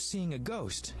thought I was seeing a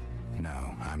ghost.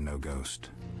 No, I'm no ghost.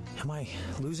 Am I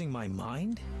losing my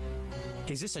mind?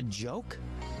 Is this a joke?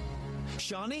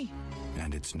 Shawnee?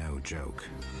 And it's no joke.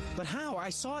 But how? I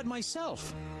saw it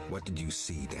myself. What did you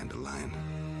see, Dandelion?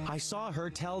 I saw her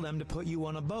tell them to put you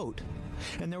on a boat.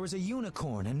 And there was a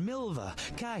unicorn, and Milva,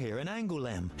 Kahir, and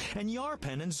Angulem, and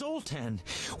Yarpen, and Zoltan.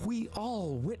 We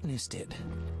all witnessed it.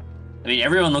 I mean,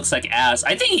 everyone looks like ass.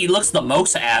 I think he looks the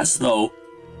most ass, though.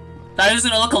 That is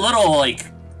gonna look a little, like,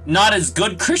 not as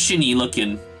good Christian-y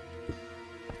looking.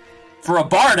 For a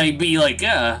bard, I'd be like,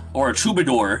 yeah, or a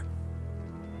troubadour.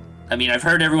 I mean, I've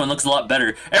heard everyone looks a lot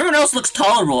better. Everyone else looks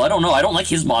tolerable. I don't know. I don't like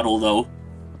his model, though.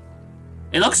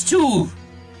 It looks too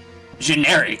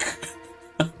generic.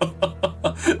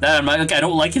 That, I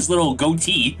don't like his little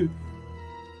goatee.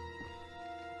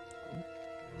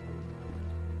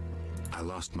 I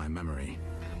lost my memory,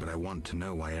 but I want to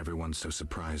know why everyone's so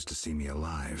surprised to see me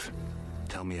alive.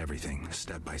 Tell me everything,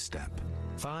 step by step.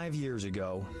 5 years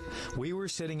ago, we were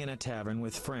sitting in a tavern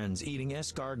with friends, eating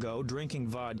escargot, drinking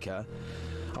vodka.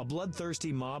 A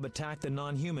bloodthirsty mob attacked the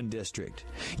non-human district.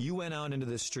 You went out into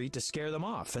the street to scare them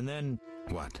off, and then...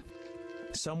 What?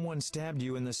 Someone stabbed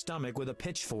you in the stomach with a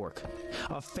pitchfork.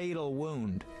 A fatal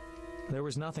wound. There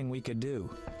was nothing we could do.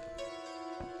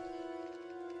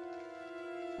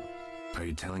 Are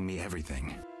you telling me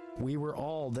everything? We were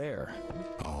all there.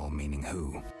 All meaning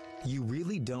who? You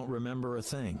really don't remember a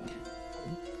thing.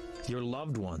 Your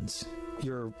loved ones.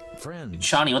 Your friends.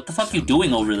 Shawnee, what the fuck are you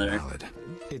doing over there?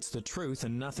 It's the truth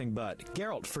and nothing but.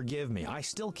 Geralt, forgive me. I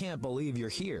still can't believe you're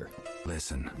here.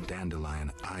 Listen,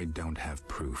 Dandelion, I don't have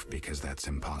proof because that's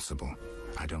impossible.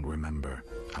 I don't remember.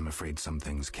 I'm afraid some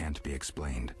things can't be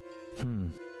explained.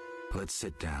 Let's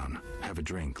sit down, have a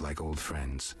drink like old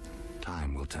friends.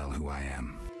 Time will tell who I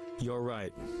am. You're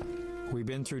right. We've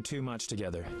been through too much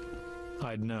together.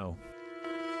 I'd know.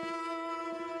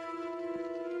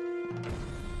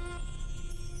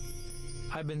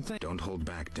 I've been thinking. Don't hold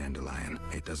back, Dandelion.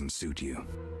 It doesn't suit you.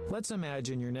 Let's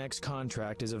imagine your next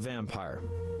contract is a vampire.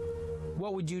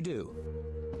 What would you do?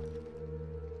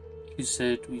 You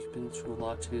said we've been through a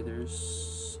lot together,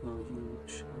 so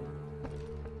huge.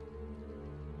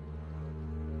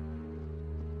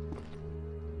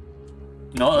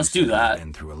 No, let's do that. We've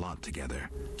been through a lot together,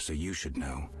 so you should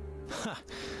know.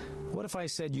 What if I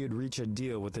said you'd reach a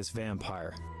deal with this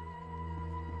vampire?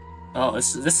 Oh,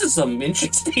 this is some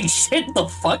interesting shit. The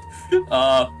fuck?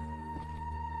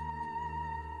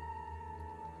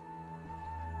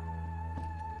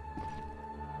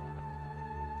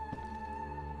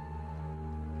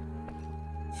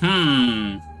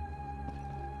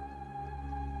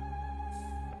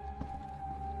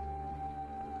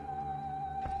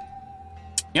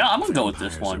 Yeah, I'm gonna go with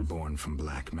this one. Vampires are born from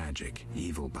black magic,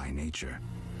 evil by nature.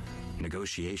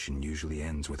 Negotiation usually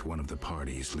ends with one of the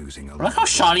parties losing a I like how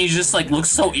Shawnee just like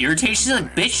looks so irritated. She's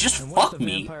like, bitch, just fuck me.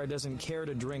 The vampire doesn't care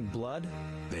to drink blood?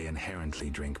 They inherently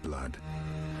drink blood.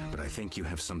 But I think you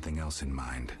have something else in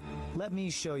mind. Let me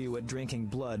show you what drinking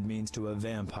blood means to a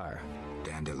vampire.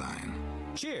 Dandelion.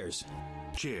 Cheers.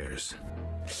 Cheers.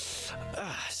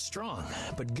 Ah, strong,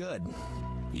 but good.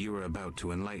 You were about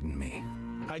to enlighten me.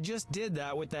 I just did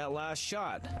that with that last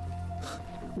shot.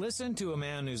 Listen to a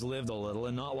man who's lived a little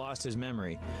and not lost his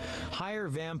memory. Higher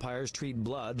vampires treat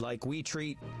blood like we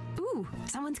treat... Ooh,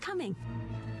 someone's coming.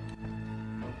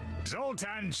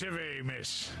 Zoltan Civi,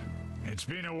 miss. It's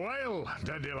been a while,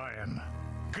 Dandelion.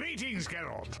 Greetings,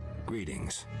 Geralt.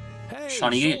 Greetings. Hey,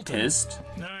 Shawnee get Sultan. pissed.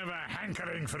 I have a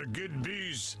hankering for a good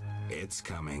booze. It's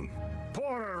coming.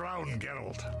 Pour around,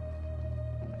 Geralt.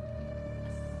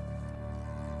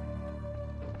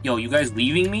 Yo, you guys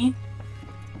leaving me?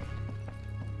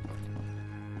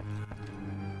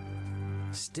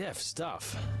 Stiff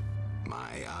stuff.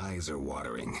 My eyes are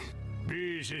watering.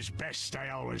 Booze is best, I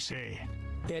always say.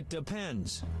 It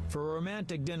depends. For a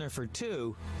romantic dinner for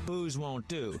two, booze won't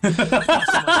do. Not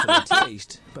so much for the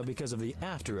taste, but because of the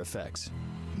after effects.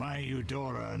 My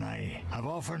Eudora and I have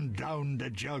often downed a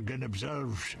jug and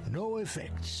observed no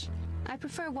effects. I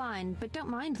prefer wine, but don't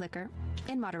mind liquor.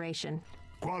 In moderation.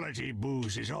 Quality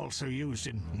booze is also used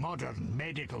in modern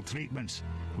medical treatments,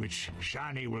 which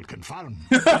Shani will confirm.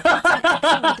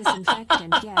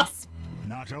 Disinfectant, yes.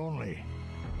 Not only,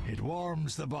 it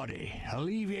warms the body,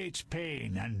 alleviates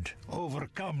pain, and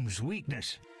overcomes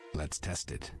weakness. Let's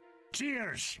test it.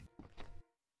 Cheers!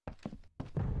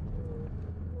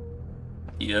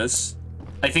 Yes.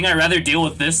 I think I'd rather deal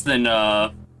with this than,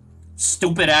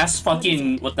 stupid ass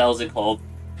fucking... What the hell is it called?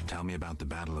 Tell me about the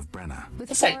Battle of Brenna.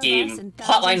 What's that game?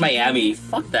 Hotline Miami.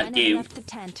 Fuck that game. Left the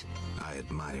tent. I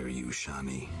admire you,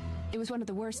 Shani. It was one of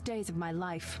the worst days of my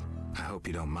life. I hope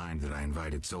you don't mind that I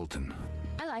invited Zoltan.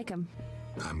 I like him.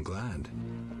 I'm glad.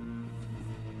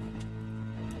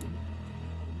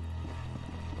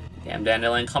 Damn,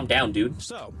 Dandelion, calm down, dude.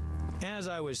 So, as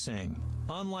I was saying,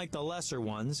 unlike the lesser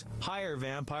ones, higher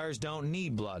vampires don't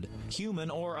need blood, human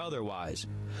or otherwise.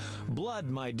 Blood,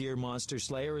 my dear monster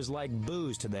slayer, is like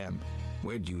booze to them.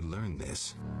 Where'd you learn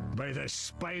this? By the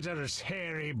spider's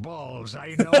hairy balls,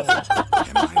 I know.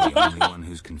 Am I the only one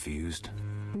who's confused?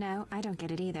 No, I don't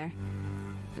get it either.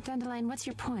 But Dandelion, what's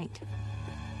your point?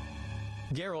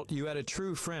 Geralt, you had a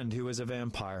true friend who was a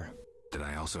vampire. Did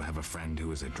I also have a friend who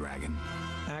was a dragon?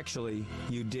 Actually,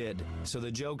 you did, so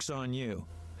the joke's on you.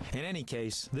 In any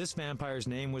case, this vampire's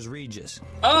name was Regis.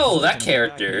 Oh, Zoltan that can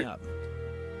character. back me up.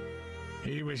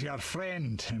 He was your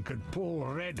friend and could pull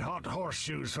red-hot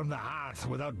horseshoes from the hearth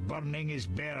without burning his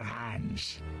bare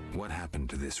hands. What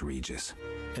happened to this Regis?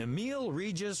 Emil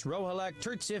Regis Rohalak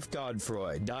Tertsif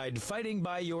Godfroy died fighting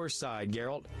by your side,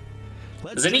 Geralt.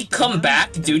 Doesn't he come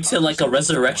back due to like a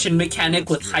resurrection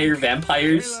mechanic with higher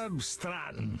vampires? Caleb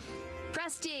Stratton.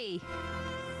 Rusty!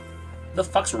 The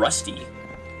fuck's Rusty?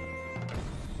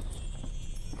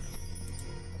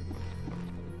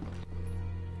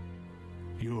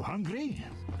 You hungry?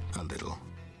 A little.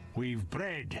 We've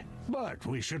bread, but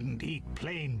we shouldn't eat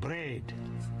plain bread.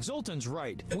 Zoltan's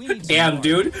right. We need Damn,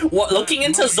 dude. Looking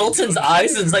into Zoltan's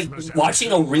eyes is like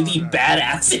watching a really bad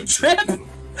acid trip.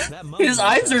 His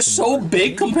eyes are so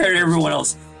big compared to everyone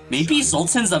else. Maybe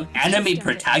Zoltan's an anime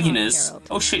protagonist.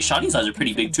 Oh shit, Shawnee's eyes are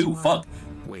pretty big too. Fuck.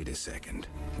 Wait a second.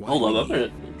 Hold up, I'm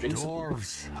gonna drink some.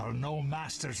 Dwarves are no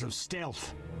masters of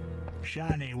stealth.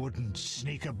 Shani wouldn't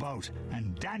sneak about,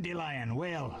 and Dandelion,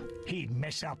 well, he'd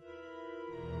mess up.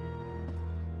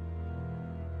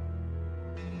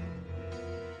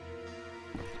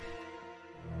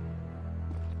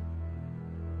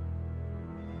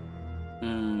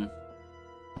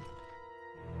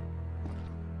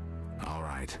 All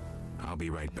right. I'll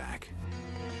be right back.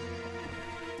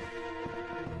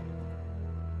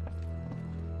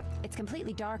 It's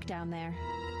completely dark down there.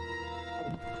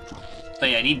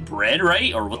 Wait, I need bread,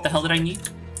 right? Or what the hell did I need?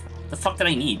 The fuck did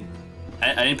I need?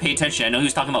 I didn't pay attention. I know he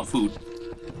was talking about food.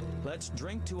 Let's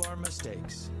drink to our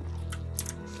mistakes.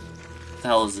 What the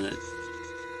hell is it?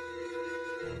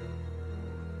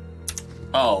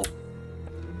 Oh.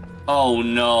 Oh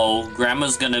no,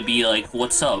 Grandma's gonna be like,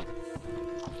 what's up?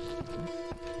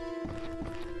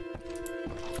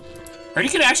 Or you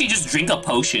could actually just drink a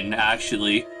potion,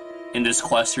 actually, in this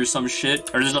quest or some shit.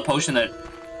 Or there's a potion that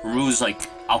removes, like,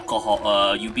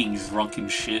 alcohol, you being drunk and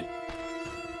shit.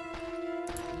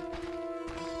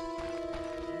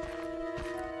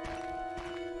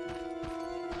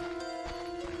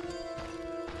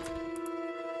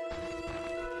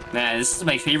 Man, this is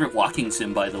my favorite walking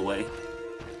sim, by the way.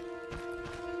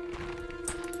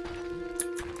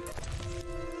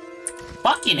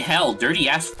 Fucking hell, dirty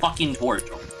ass fucking torch.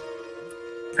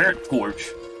 Dirt torch.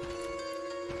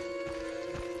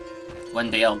 One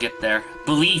day I'll get there.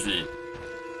 Believe it.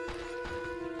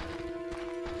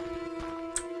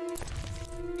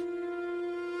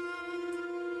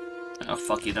 Oh,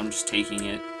 fuck it, I'm just taking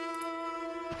it.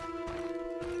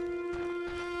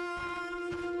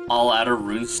 All out of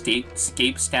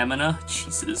RuneScape stamina?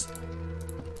 Jesus.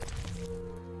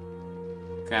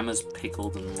 Grandma's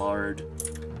pickled and lard.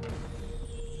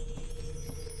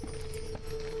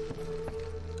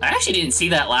 I actually didn't see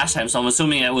that last time, so I'm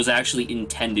assuming it was actually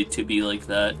intended to be like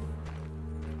that.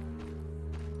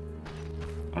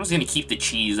 I was gonna keep the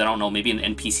cheese. I don't know, maybe an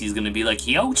NPC is gonna be like,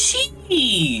 yo,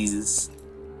 cheese!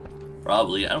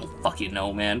 Probably, I don't fucking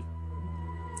know, man.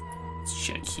 Let's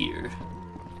check here.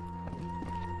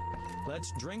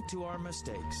 Let's drink to our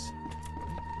mistakes.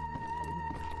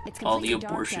 It's All the completely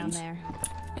dark abortions. down there.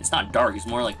 It's not dark, it's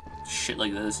more like shit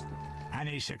like this.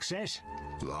 Any success?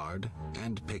 Lard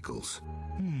and pickles.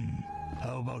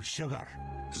 How about sugar?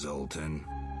 Zoltan.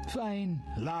 Fine,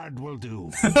 lard will do.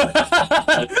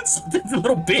 This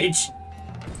little bitch.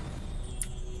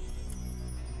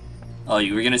 Oh,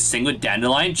 you were gonna sing with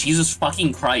Dandelion? Jesus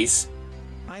fucking Christ.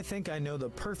 I think I know the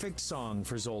perfect song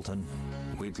for Zoltan.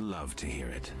 We'd love to hear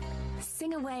it.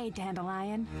 Sing away,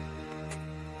 Dandelion.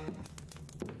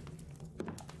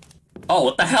 Oh,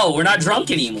 what the hell? We're not drunk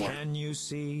anymore. Can you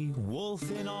see Wolf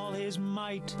in all his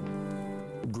might?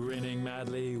 Grinning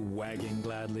madly, wagging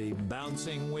gladly,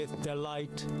 bouncing with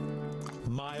delight.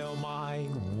 My oh my,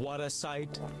 what a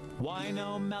sight. Why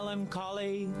no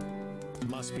melancholy?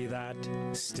 Must be that,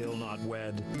 still not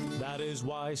wed. That is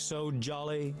why so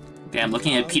jolly. Damn,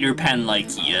 looking at Peter Pan like,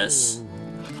 yes.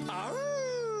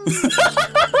 In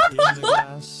the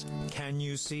grass, can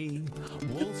you see?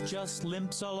 Wolf just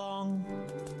limps along,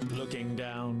 looking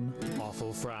down,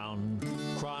 awful frown,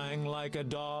 crying like a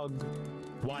dog.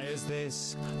 Why is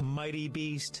this mighty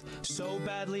beast so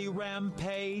badly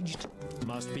rampaged?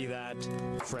 Must be that,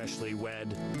 freshly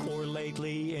wed, or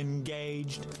lately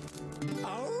engaged.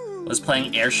 Was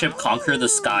playing Airship Conquer the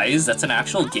Skies? That's an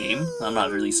actual game? I'm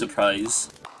not really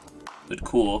surprised. But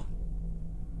cool.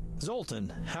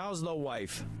 Zoltan, how's the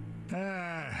wife?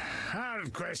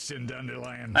 Hard question,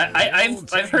 Dandelion.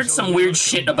 I've heard some weird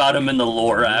shit about him in the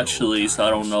lore, actually, so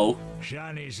I don't know.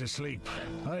 Shani's asleep.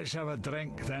 Let's have a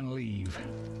drink, then leave.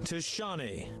 To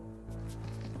Shawnee.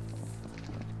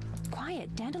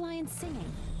 Quiet, Dandelion's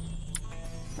singing.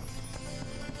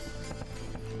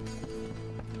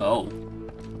 Oh.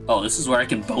 Oh, this is where I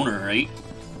can bone her, right?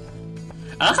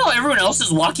 I like how everyone else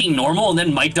is walking normal, and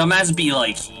then my dumbass be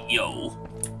like, yo.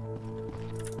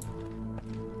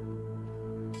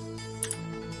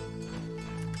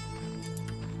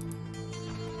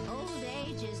 Old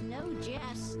age is no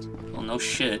jest. Well, no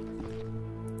shit.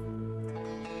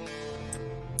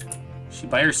 Is she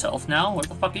by herself now? Where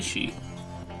the fuck is she?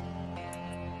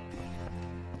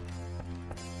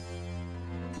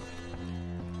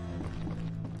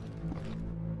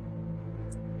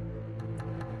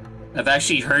 I've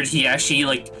actually heard he actually,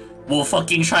 like, will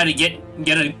fucking try to get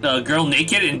a girl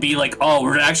naked and be like, oh,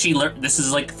 we're actually, this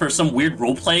is, like, for some weird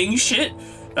role-playing shit?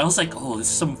 And I was like, oh, this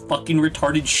is some fucking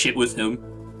retarded shit with him.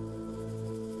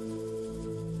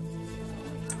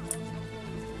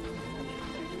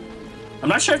 I'm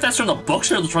not sure if that's from the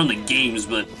books or from the games,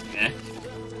 but, eh.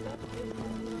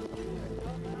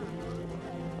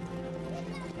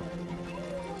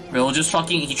 He'll just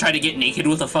fucking, he tried to get naked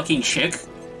with a fucking chick?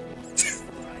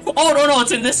 Oh, no,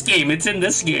 it's in this game. It's in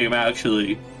this game,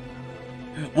 actually.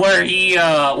 Where he,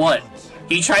 what?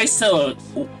 He tries to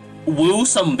woo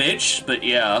some bitch, but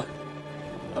yeah.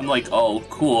 I'm like, oh,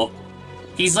 cool.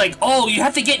 He's like, oh, you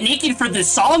have to get naked for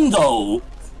this song, though.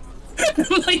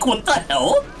 I'm like, what the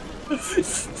hell?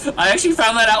 I actually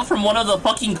found that out from one of the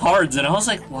fucking cards, and I was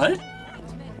like, what?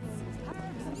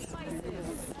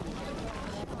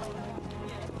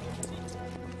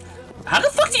 How the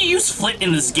fuck do you use flint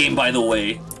in this game, by the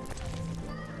way?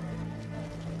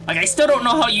 Like, I still don't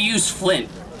know how you use flint.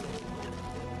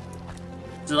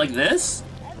 Is it like this?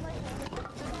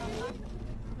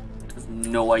 I have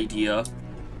no idea.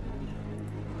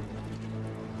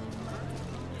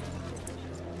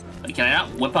 Can I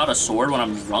not whip out a sword when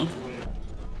I'm drunk?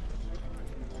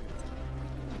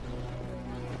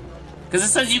 Because it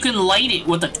says you can light it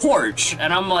with a torch,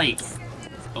 and I'm like,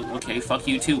 oh, okay, fuck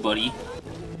you too, buddy.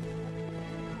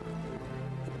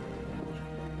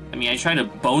 I mean, I tried to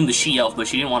bone the she-elf, but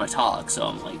she didn't want to talk, so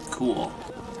I'm like, cool.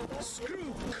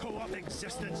 Screw co-op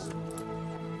existence.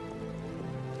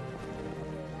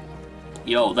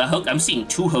 Yo, that hook, I'm seeing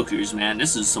 2 hookers, man.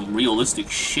 This is some realistic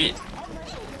shit.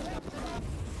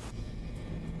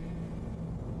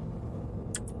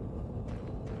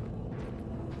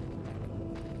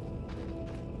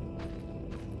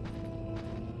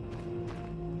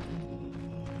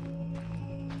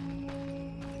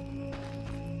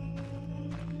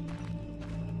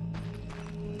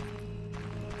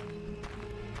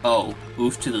 Oh,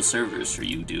 oof to the servers for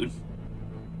you, dude.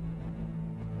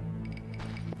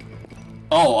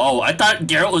 Oh, I thought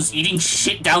Garrett was eating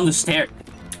shit down the stairs.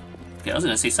 Okay, I was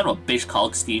gonna say, son of a bitch,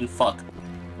 Kalkstein, fuck.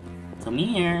 Come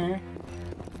here.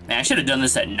 Man, I should have done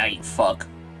this at night, fuck.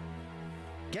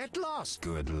 Get lost.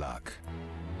 Good luck.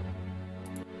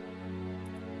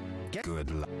 Good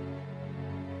luck.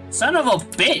 Son of a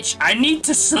bitch, I need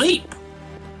to sleep!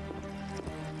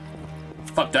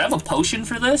 Fuck, do I have a potion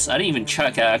for this? I didn't even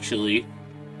check, actually.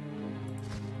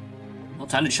 Well,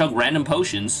 time to chug random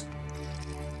potions.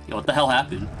 Yo, what the hell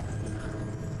happened?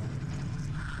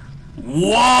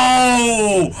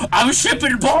 Whoa! I'm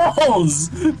shipping balls!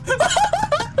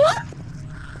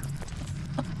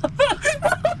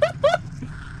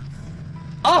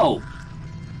 Oh!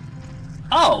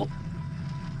 Oh!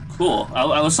 Cool.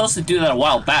 I was supposed to do that a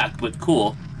while back, but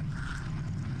cool.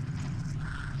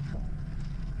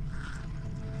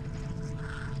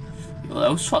 Yo, that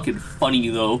was fucking funny,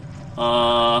 though.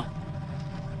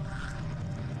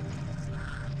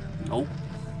 Nope.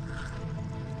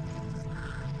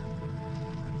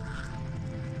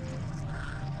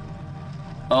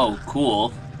 Oh,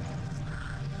 cool.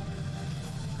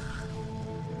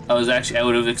 I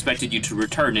would have expected you to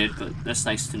return it, but that's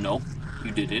nice to know.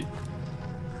 You did it.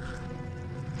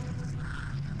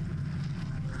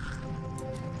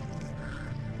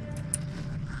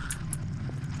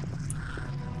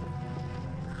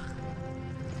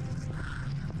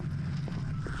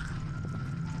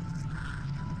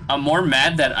 I'm more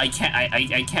mad that I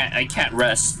can't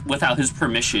rest without his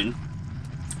permission.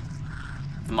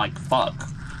 I'm like, fuck.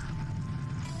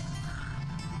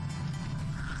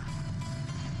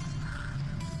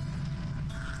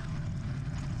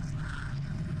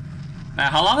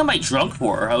 Man, how long am I drunk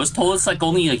for? I was told it's like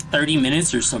only like 30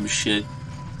 minutes or some shit.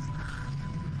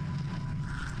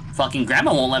 Fucking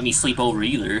grandma won't let me sleep over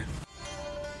either.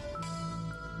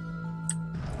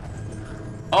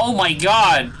 Oh my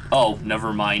god! Oh,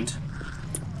 never mind.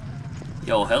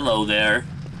 Yo, hello there.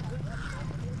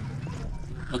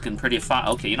 Looking pretty fine.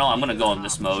 Okay, you know, I'm gonna go in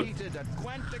this mode.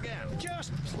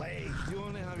 Just play. You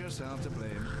only have yourself to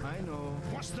blame. I know.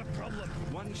 What's the problem?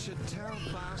 One should tell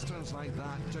bastards like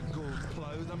that to go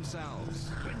plow themselves.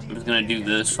 I'm just gonna do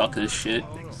this. Fuck this shit.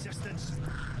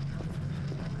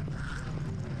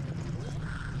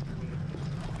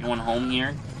 Anyone home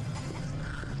here?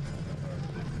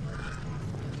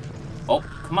 Oh,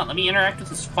 come on, let me interact with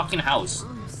this fucking house.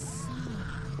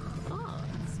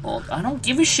 Well, I don't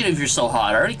give a shit if you're so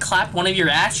hot. I already clapped one of your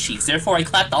ass cheeks, therefore I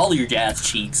clapped all of your ass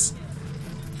cheeks.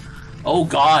 Oh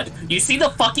god. You see the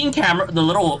fucking camera, the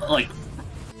little, like,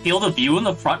 field of view in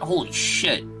the front? Holy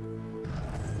shit.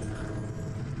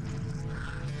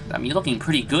 I mean, you're looking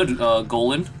pretty good,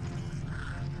 Golan.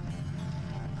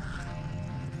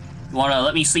 You wanna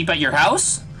let me sleep at your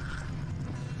house?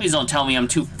 Please don't tell me I'm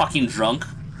too fucking drunk.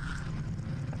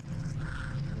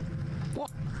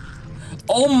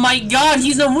 Oh my god,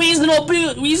 he's a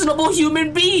reasonable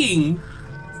human being!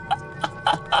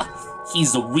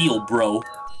 He's a real bro.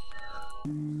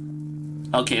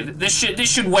 Okay, this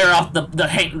should wear off the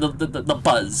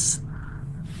buzz.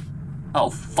 Oh,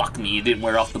 fuck me, it didn't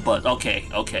wear off the buzz. Okay,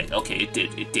 it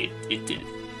did.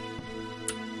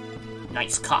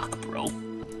 Nice cock, bro.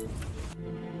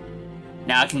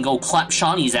 Now I can go clap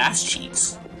Shawnee's ass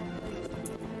cheeks.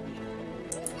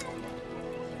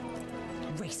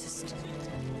 Racist.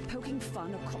 Poking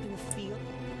fun or copying a field.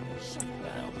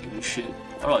 I don't give a shit.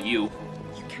 What about you?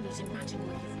 You cannot imagine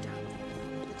what you've done.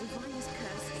 The divine's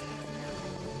curse.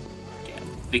 Yeah,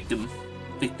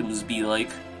 victims be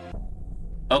like.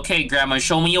 Okay, Grandma,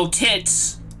 show me your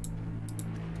tits.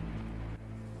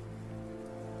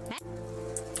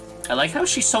 I like how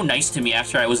she's so nice to me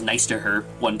after I was nice to her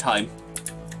one time.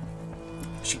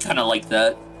 She kind of liked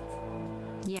that.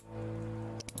 Yeah.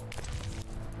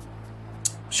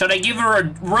 Should I give her a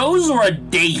rose or a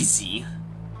daisy?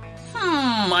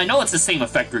 I know it's the same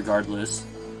effect regardless.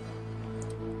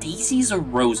 Daisies or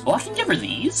rose? Oh, I can give her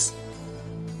these?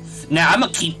 Nah, I'm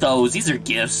gonna keep those. These are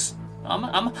gifts.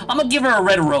 I'm gonna give her a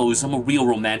red rose. I'm a real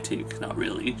romantic. Not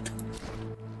really.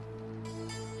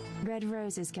 Red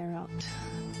roses, Geralt.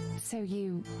 So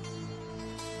you...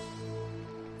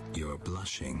 You're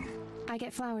blushing. I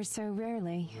get flowers so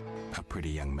rarely. A pretty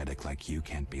young medic like you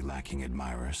can't be lacking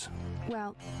admirers.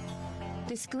 Well,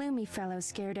 this gloomy fellow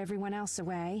scared everyone else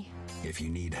away. If you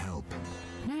need help.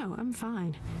 No, I'm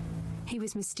fine. He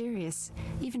was mysterious,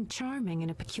 even charming in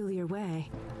a peculiar way.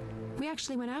 We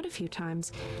actually went out a few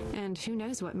times, and who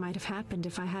knows what might have happened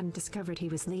if I hadn't discovered he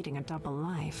was leading a double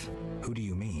life. Who do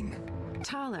you mean?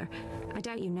 Taller. I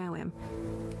doubt you know him.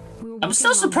 I'm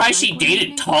still surprised she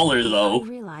dated Taller, though. I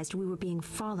realized we were being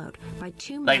followed by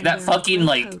two men like that wearing fucking,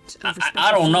 like, coats over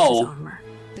I don't know. armor.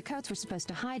 The coats were supposed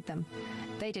to hide them.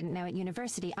 They didn't know at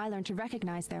university I learned to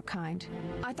recognize their kind.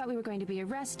 I thought we were going to be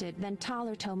arrested, then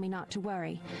Taller told me not to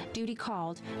worry. Duty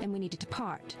called, and we needed to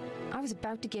part. I was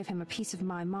about to give him a piece of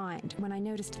my mind when I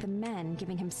noticed the men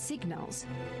giving him signals.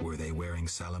 Were they wearing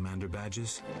salamander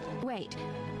badges? Wait.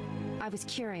 I was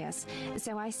curious,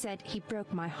 so I said he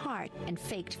broke my heart and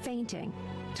faked fainting.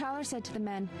 Taller said to the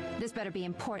men, "This better be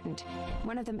important."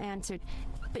 One of them answered,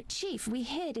 "But Chief, we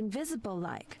hid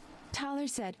invisible-like." Taller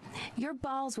said, "Your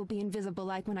balls will be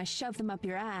invisible-like when I shove them up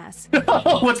your ass."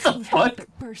 What the fuck?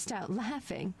 But burst out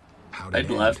laughing.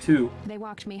 I'd laugh too. They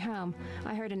walked me home.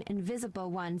 I heard an invisible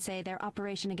one say their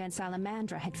operation against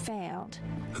Salamandra had failed.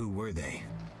 Who were they?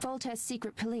 Volta's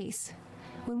secret police.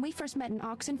 When we first met in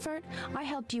Oxenfurt, I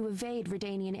helped you evade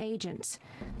Redanian agents.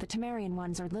 The Temerian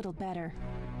ones are little better.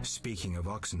 Speaking of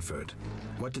Oxenfurt,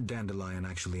 what did Dandelion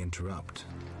actually interrupt?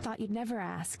 Thought you'd never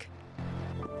ask.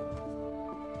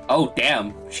 Oh,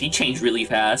 damn. She changed really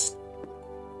fast.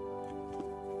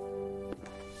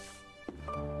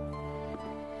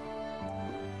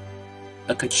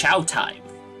 A Kachow time.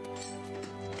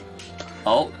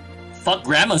 Oh, fuck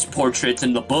Grandma's portraits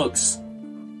in the books.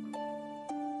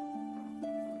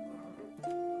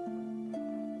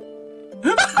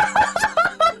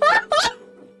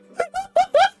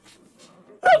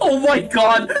 Oh my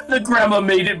god, the grandma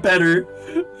made it better.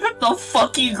 The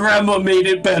fucking grandma made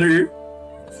it better.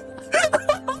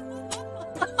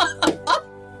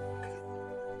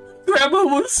 Grandma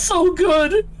was so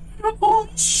good. Holy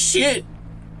shit.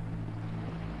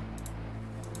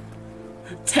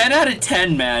 10 out of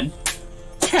 10, man.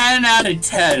 10 out of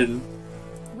 10.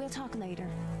 We'll talk later.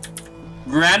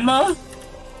 Grandma?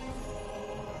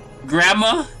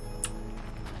 Grandma?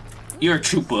 You're a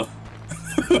trooper.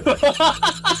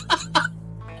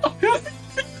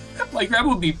 My grandma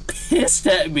would be pissed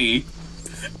at me.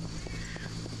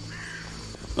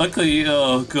 Luckily,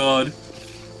 oh god.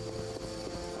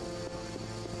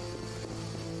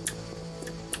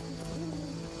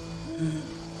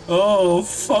 Oh,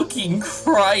 fucking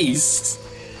Christ.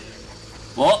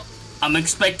 Well, I'm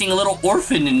expecting a little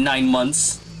orphan in 9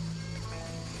 months.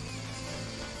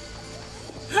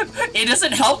 It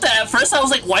doesn't help that at first I was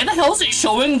like, why the hell is it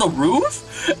showing the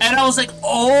roof? And I was like,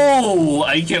 oh,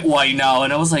 I get why now.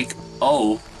 And I was like,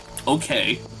 oh,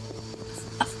 okay.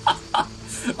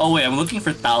 Oh wait, I'm looking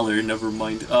for Thaler, never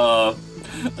mind.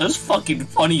 That's fucking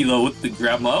funny though with the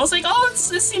grandma. I was like, oh, it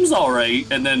seems alright.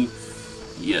 And then,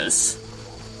 yes.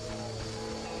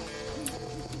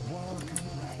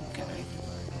 Okay.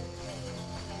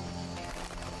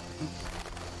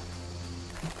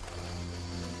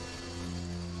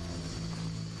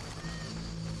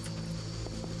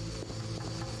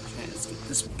 Okay, let's get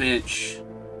this bitch.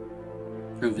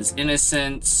 Prove his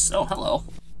innocence. Oh, hello.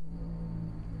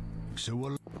 So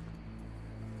we'll...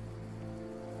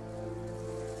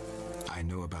 I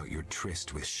know about your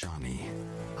tryst with Shawnee.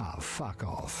 Oh, fuck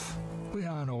off. We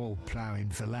aren't all plowing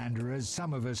philanderers.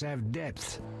 Some of us have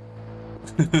depth.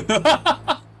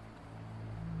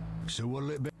 So will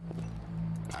it be...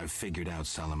 I've figured out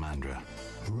Salamandra.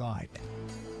 Right.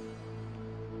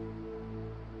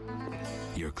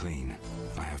 You're clean.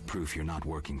 I have proof you're not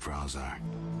working for Alzar.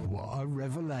 What a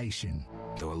revelation.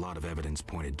 Though a lot of evidence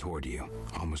pointed toward you,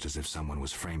 almost as if someone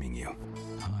was framing you.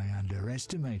 I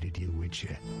underestimated you,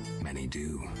 Witcher. Many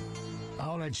do.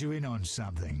 I'll let you in on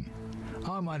something.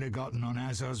 I might have gotten on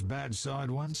Azor's bad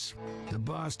side once. The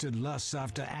bastard lusts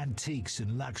after antiques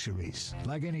and luxuries,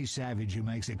 like any savage who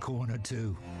makes a corner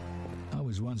too. I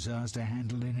was once asked to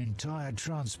handle an entire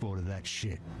transport of that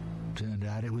shit. Turned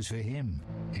out it was for him,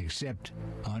 except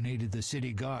I needed the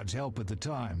city guard's help at the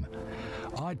time.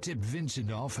 I tipped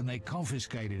Vincent off and they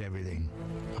confiscated everything.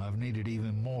 I've needed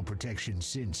even more protection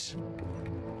since.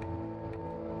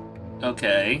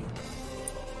 Okay.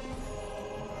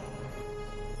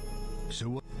 So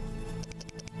what?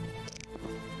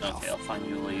 Okay, I'll find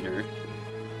you later.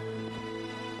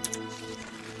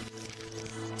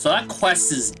 So that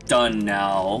quest is done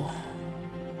now.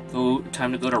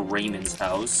 Time to go to Raymond's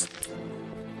house.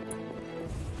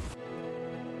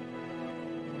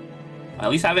 At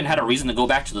least I haven't had a reason to go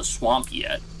back to the swamp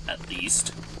yet, at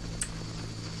least.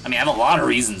 I mean, I have a lot of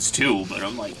reasons too, but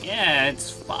I'm like, yeah,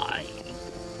 it's fine.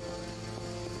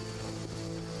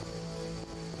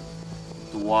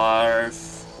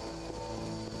 Dwarf.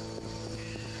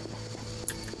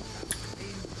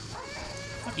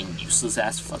 Fucking useless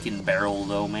ass fucking barrel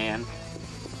though, man.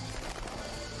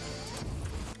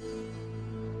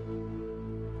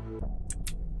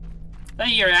 I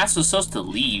thought your ass was supposed to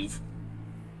leave.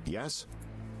 Yes?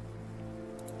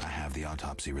 I have the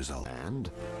autopsy result. And?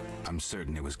 I'm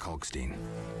certain it was Kalkstein.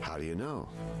 How do you know?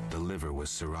 The liver was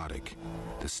cirrhotic.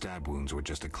 The stab wounds were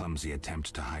just a clumsy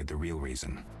attempt to hide the real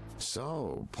reason.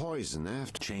 So, poison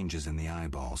after... Changes in the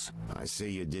eyeballs. I see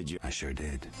you did your... I sure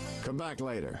did. Come back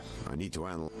later. I need to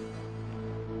analyze...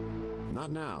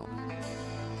 Not now.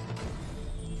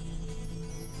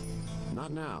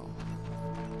 Not now.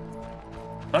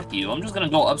 Fuck you, I'm just gonna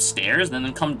go upstairs and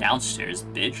then come downstairs,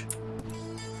 bitch.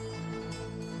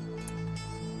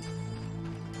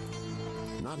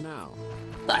 Not now.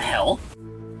 The hell?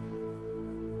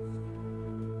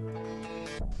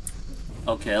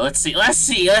 Okay, let's see.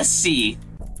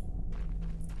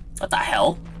 What the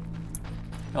hell?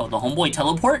 Oh, the homeboy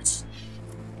teleports?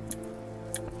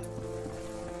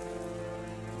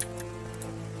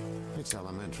 It's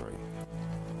elementary.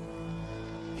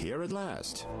 Here at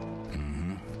last.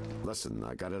 Listen,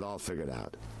 I got it all figured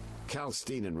out.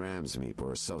 Kalkstein and Ramsmeep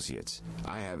were associates.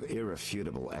 I have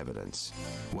irrefutable evidence.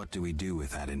 What do we do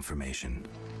with that information?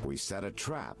 We set a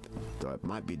trap, though it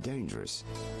might be dangerous.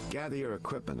 Gather your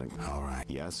equipment and... All right.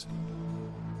 Yes?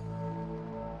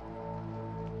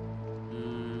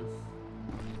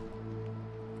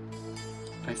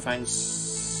 I find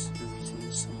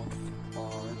everything somewhat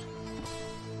flawed.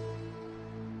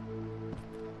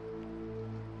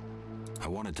 I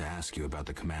wanted to ask you about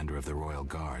the commander of the Royal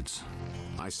Guards.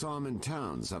 I saw him in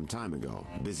town some time ago,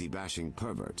 busy bashing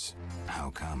perverts.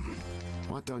 How come?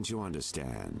 What don't you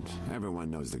understand? Everyone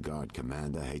knows the Guard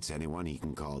commander hates anyone he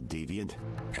can call deviant.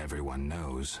 Everyone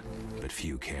knows, but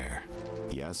few care.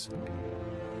 Yes?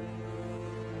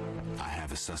 I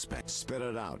have a suspect. Spit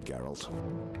it out, Geralt.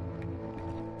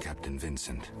 Captain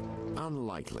Vincent.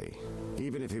 Unlikely.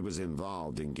 Even if he was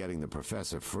involved in getting the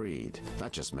professor freed,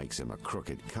 that just makes him a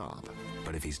crooked cop.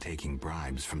 But if he's taking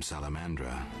bribes from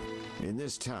Salamandra... In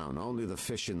this town, only the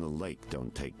fish in the lake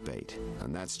don't take bait,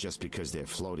 and that's just because they're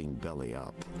floating belly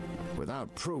up.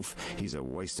 Without proof, he's a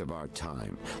waste of our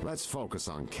time. Let's focus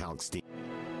on Kalkstein.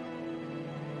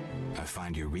 I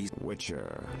find your reason...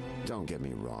 Witcher, don't get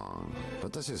me wrong,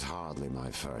 but this is hardly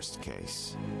my first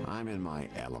case. I'm in my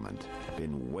element.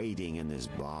 Been wading in this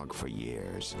bog for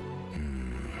years.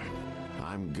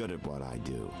 I'm good at what I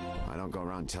do. I don't go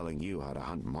around telling you how to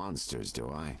hunt monsters, do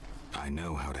I? I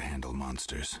know how to handle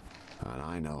monsters. And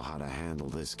I know how to handle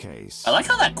this case. I like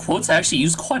how that quote's actually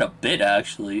used quite a bit,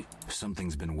 actually.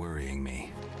 Something's been worrying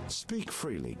me. Speak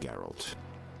freely, Geralt.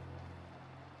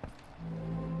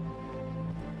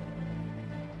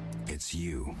 It's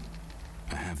you.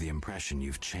 I have the impression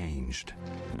you've changed.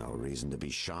 No reason to be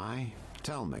shy?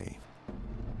 Tell me.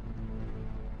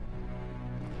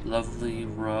 Lovely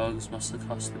rugs must have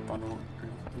cost a bundle.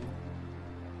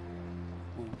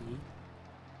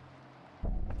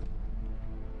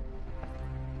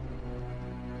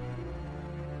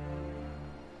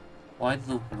 Why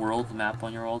the world map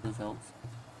on your wall developed?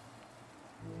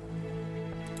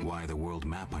 Why the world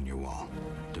map on your wall?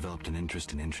 Developed an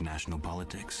interest in international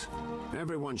politics?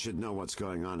 Everyone should know what's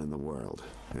going on in the world.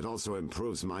 It also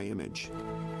improves my image.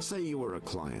 Say you were a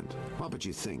client. What would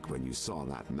you think when you saw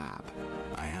that map?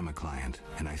 I am a client,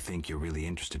 and I think you're really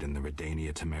interested in the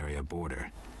Redania-Temeria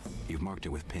border. You've marked it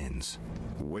with pins.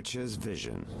 Witch's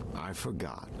vision. I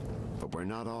forgot. But we're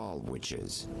not all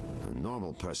witches. A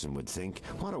normal person would think,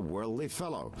 what a worldly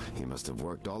fellow. He must have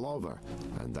worked all over.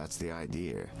 And that's the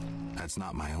idea. That's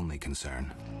not my only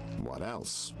concern. What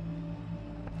else?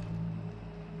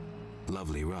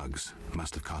 Lovely rugs.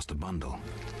 Must have cost a bundle.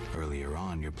 Earlier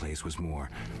on, your place was more,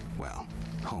 well,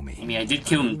 homey. I mean, I did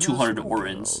give him 200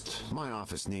 orens. My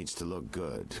office needs to look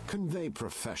good. Convey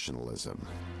professionalism.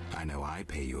 I know I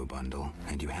pay you a bundle,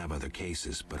 and you have other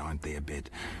cases, but aren't they a bit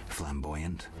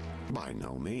flamboyant? By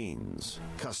no means.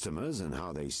 Customers and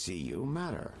how they see you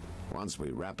matter. Once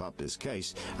we wrap up this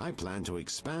case, I plan to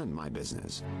expand my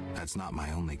business. That's not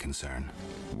my only concern.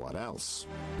 What else?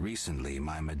 Recently,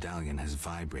 my medallion has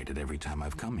vibrated every time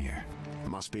I've come here.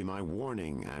 Must be my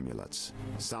warning amulets.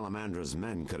 Salamandra's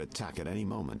men could attack at any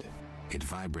moment. It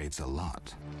vibrates a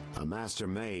lot. A master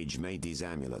mage made these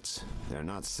amulets. They're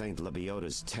not Saint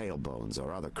Lebioda's tailbones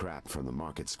or other crap from the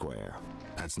market square.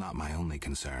 That's not my only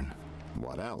concern.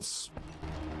 What else?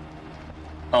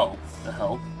 Oh, the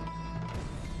hell?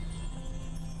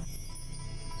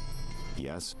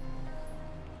 Yes?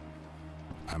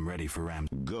 I'm ready for Ram.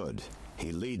 Good.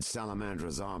 He leads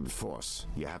Salamandra's armed force.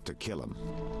 You have to kill him.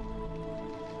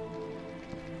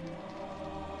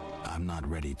 I'm not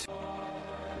ready to...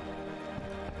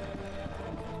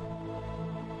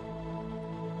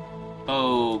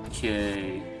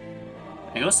 Okay.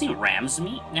 I go see Ram's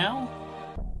meat now?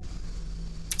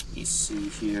 Let me see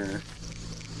here.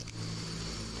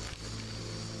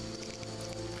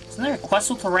 Isn't there a quest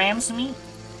with Ram's meat?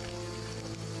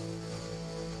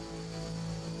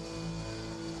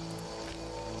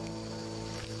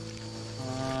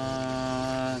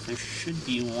 There should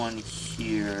be one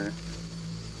here.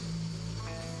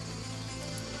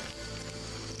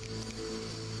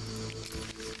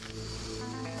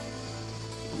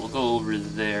 We'll go over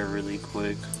there really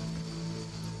quick.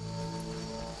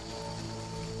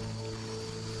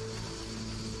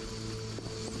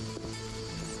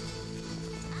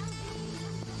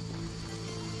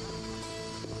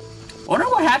 I wonder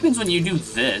what happens when you do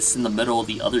this in the middle of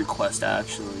the other quest,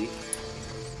 actually.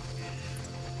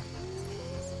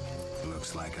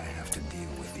 Looks like I have to deal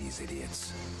with these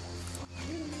idiots.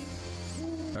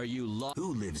 Are you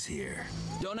Who lives here?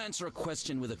 Don't answer a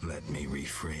question with a... Let me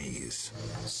rephrase.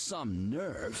 Some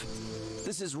nerve.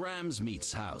 This is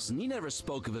Ramsmeat's house, and he never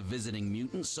spoke of a visiting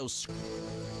mutant, so...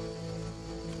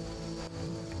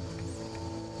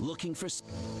 Looking for...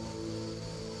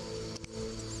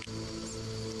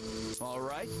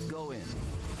 Alright, go in.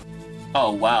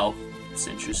 Oh, wow. That's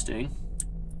interesting.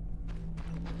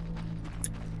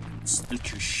 Let's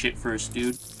loot your shit first,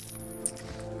 dude.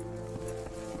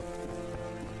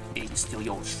 Baby, steal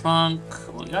your trunk.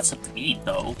 Well, we got something to eat,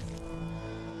 though.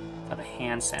 Got a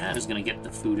hand sanitizer. Gonna get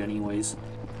the food anyways.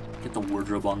 Get the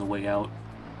wardrobe on the way out.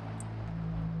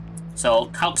 So,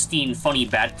 Kalkstein, funny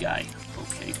bad guy.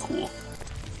 Okay, cool.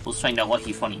 We'll find out what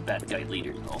he funny bad guy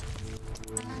later, though.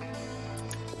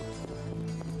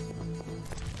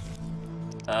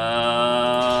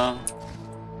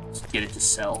 Let's get it to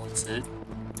sell. That's it.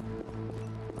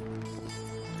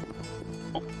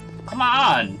 Oh, come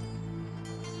on!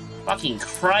 Fucking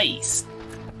Christ!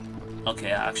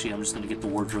 Okay, actually, I'm just gonna get the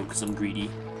wardrobe because I'm greedy.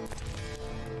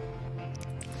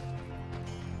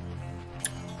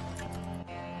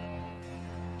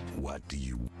 What do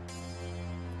you...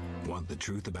 Want the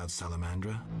truth about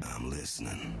Salamandra? I'm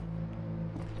listening.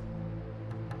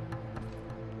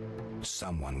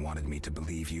 Someone wanted me to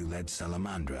believe you led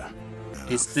Salamandra.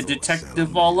 It's the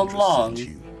detective all along.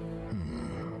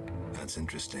 That's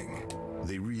interesting.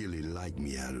 They really liked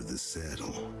me out of the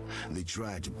saddle. They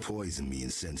tried to poison me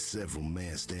and sent several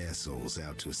masked assholes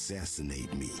out to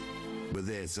assassinate me. But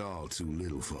that's all too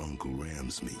little for Uncle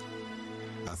Ramsmeat.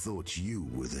 I thought you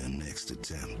were their next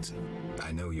attempt.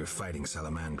 I know you're fighting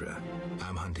Salamandra.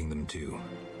 I'm hunting them too.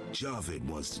 Javed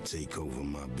wants to take over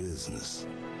my business.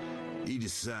 He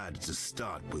decided to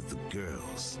start with the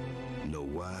girls. Know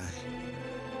why?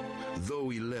 Though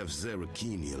he left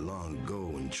Zerakini long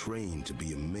ago and trained to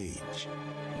be a mage,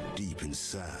 deep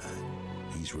inside,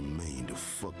 he's remained a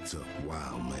fucked up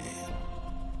wild man.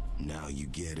 Now you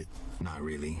get it? Not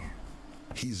really.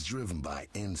 He's driven by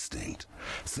instinct.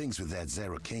 Things with that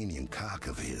Zerakanian cock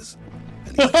of his.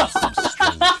 And he has some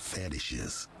strange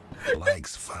fetishes.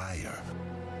 Likes fire.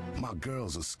 My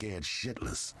girls are scared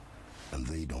shitless. And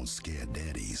they don't scare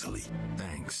that easily.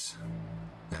 Thanks.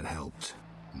 That helped.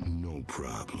 No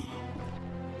problem.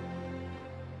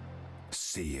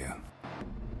 See you.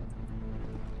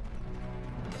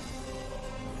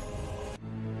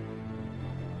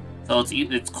 So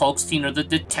it's Kalkstein or the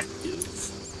detective.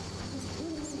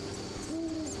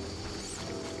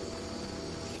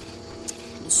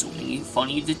 Assuming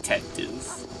funny detective.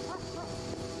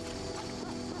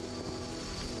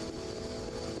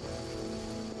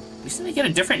 At least they get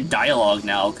a different dialogue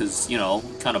now, because, you know,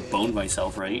 kind of boned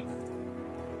myself, right?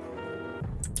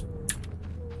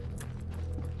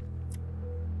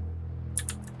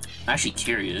 I'm actually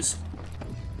curious.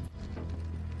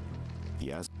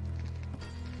 Yes.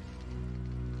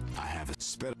 I have a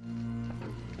spit.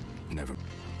 Never.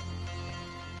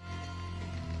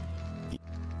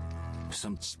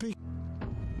 Some speak.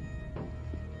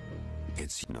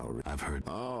 It's no, I've heard.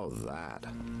 Oh, that.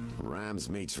 Rams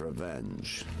meets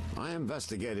revenge. I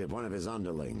investigated one of his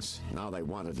underlings. Now they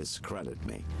want to discredit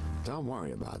me. Don't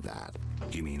worry about that.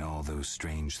 You mean all those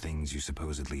strange things you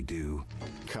supposedly do?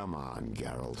 Come on,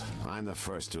 Geralt. I'm the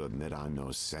first to admit I'm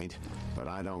no saint, but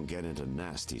I don't get into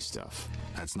nasty stuff.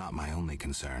 That's not my only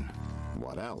concern.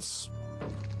 What else?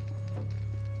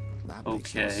 That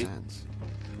makes no Okay. sense.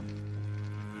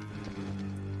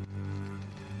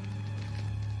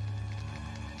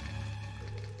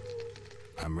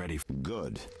 I'm ready.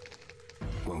 Good.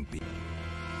 Won't be.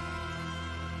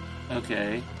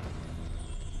 Okay.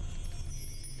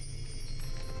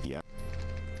 Yeah.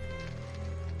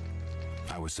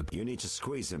 I was supposed. You need to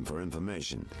squeeze him for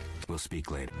information. We'll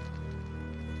speak later.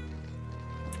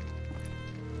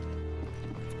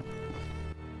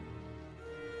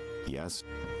 Yes?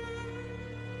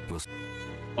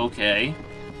 Okay.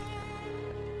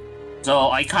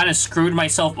 So I kind of screwed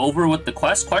myself over with the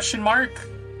quest, question mark?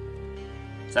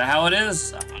 Is that how it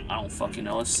is? I don't fucking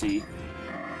know. Let's see.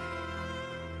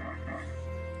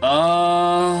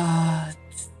 To...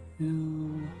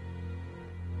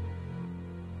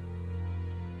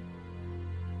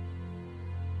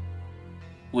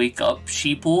 Wake up,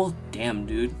 sheeple? Damn,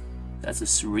 dude. That's a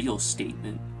surreal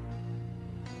statement.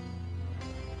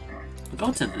 We'll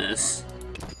go to this.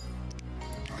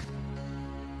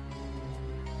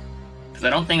 Because I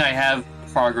don't think I have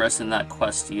progress in that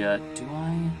quest yet. Do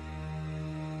I?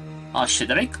 Oh shit,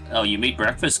 did I? Oh, you made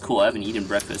breakfast? Cool, I haven't eaten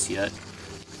breakfast yet.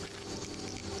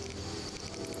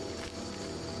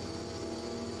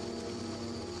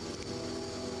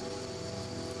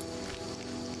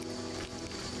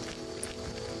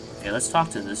 Okay, let's talk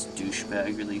to this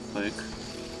douchebag really quick.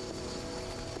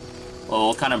 Well,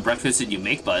 what kind of breakfast did you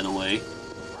make, by the way?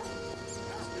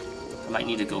 I might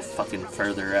need to go fucking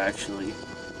further, actually.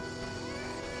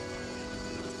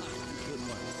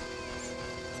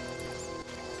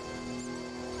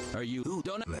 Are you who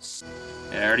done this?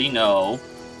 I already know.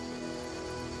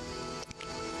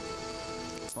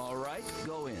 All right,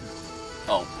 go in.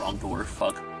 Oh, wrong door.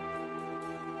 Fuck.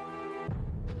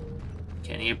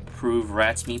 Can he approve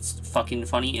rats meets fucking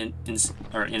funny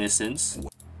or innocence?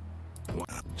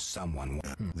 Someone.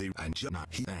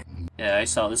 Yeah, I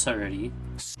saw this already.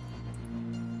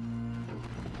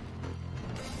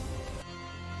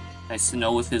 Nice to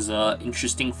know with his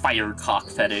interesting fire cock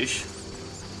fetish.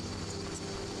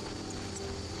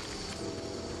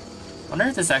 Wonder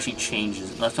if this actually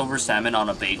changes. Leftover salmon on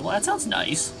a bagel. That sounds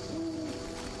nice.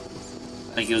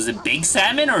 Like, was it big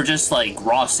salmon or just like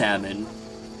raw salmon?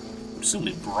 I'm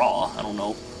assuming raw. I don't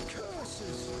know. I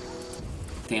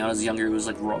think I was younger. It was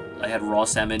like raw. I had raw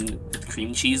salmon with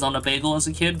cream cheese on a bagel as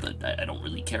a kid, but I don't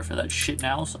really care for that shit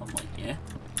now. So I'm like, yeah.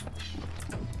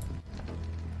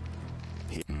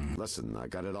 Listen, I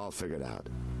got it all figured out.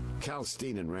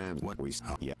 Calstein and Rams. What we?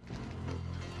 Yeah.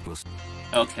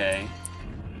 Okay.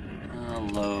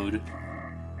 Load.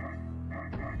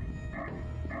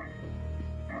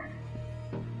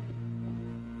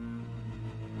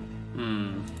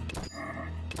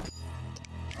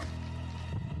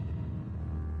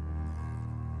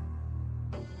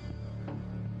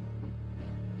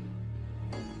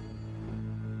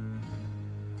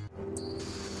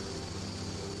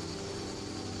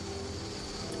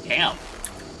 Damn.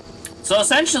 So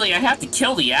essentially, I have to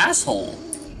kill the asshole.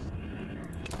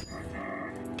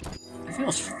 It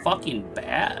feels fucking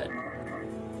bad.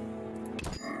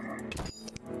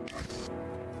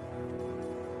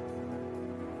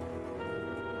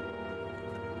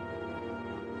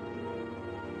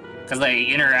 Because I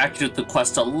interacted with the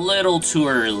quest a little too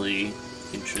early.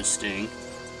 Interesting.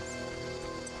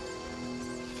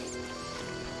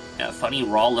 Yeah, funny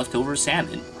raw leftover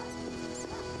salmon.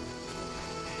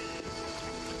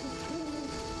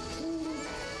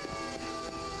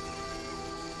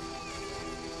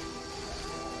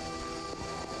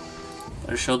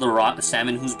 Better show the raw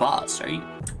salmon who's boss, right?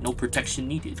 No protection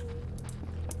needed.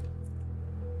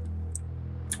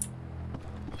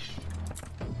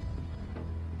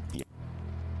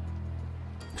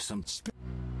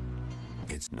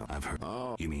 It's no. I've heard.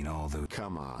 Oh, you mean all the?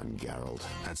 Come on, Geralt.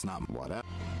 That's not what.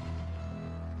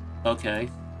 Okay.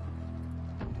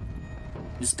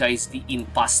 This guy's the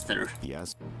imposter.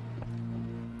 Yes.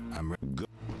 I'm good.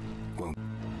 Well,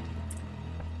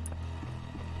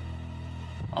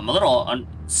 I'm a little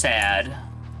sad.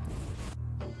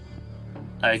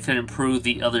 I couldn't prove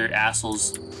the other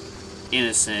asshole's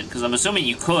innocent, because I'm assuming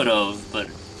you could have, but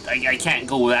I can't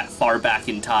go that far back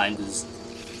in time, because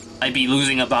I'd be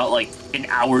losing about, like, an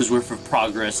hour's worth of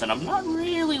progress, and I'm not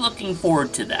really looking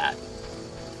forward to that.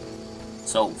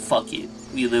 So, fuck it.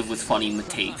 We live with funny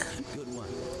mistake.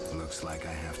 Looks like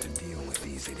I have to deal with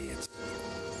these idiots.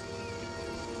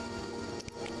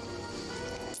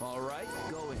 All right,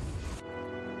 go in.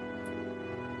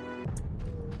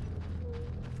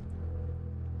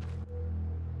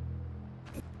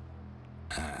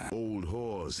 Old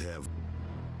whores have...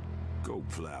 Go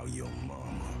plow your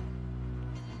mama.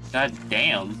 God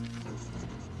damn.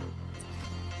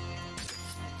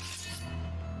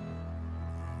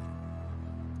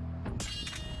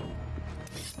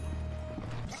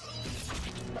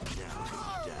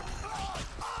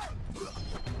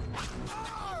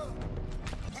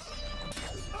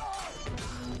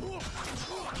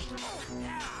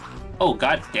 Oh,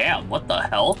 god damn, what the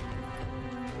hell?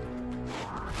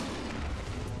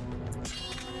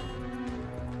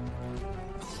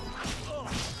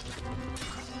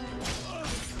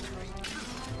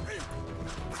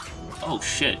 Oh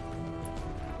shit.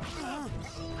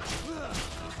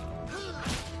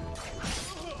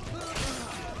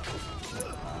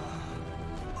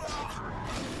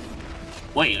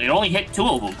 Wait, it only hit 2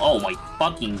 of them. Oh my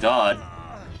fucking god.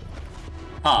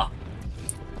 Huh.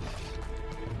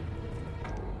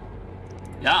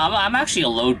 Yeah, I'm actually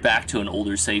gonna load back to an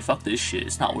older save. Fuck this shit.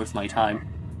 It's not worth my time.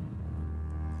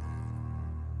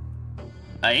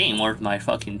 I ain't worth my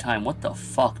fucking time. What the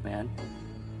fuck, man?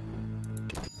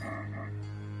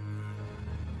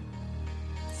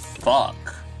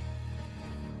 Fuck.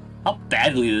 How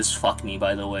badly this fucked me,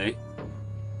 by the way.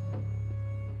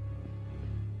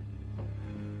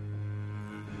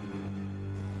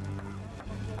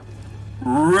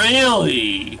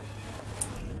 Really?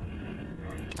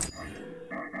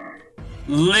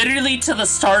 Literally to the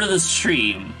start of the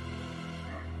stream.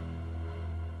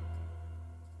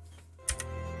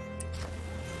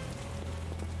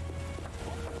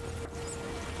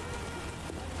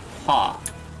 Huh.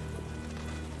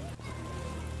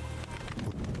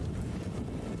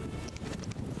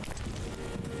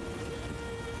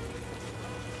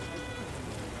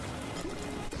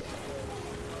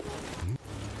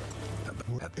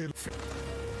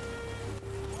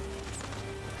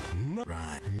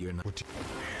 Right, you're not.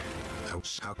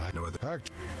 How I know the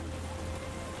act.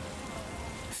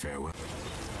 Farewell.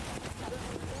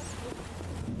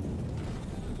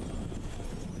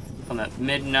 I'm at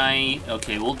midnight.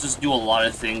 Okay, we'll just do a lot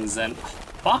of things then.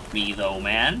 Fuck me though,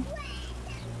 man.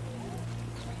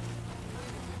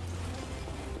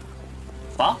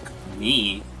 Fuck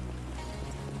me.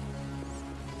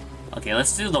 Okay,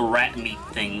 let's do the rat meat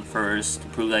thing first to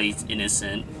prove that he's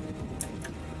innocent.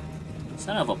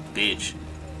 Son of a bitch.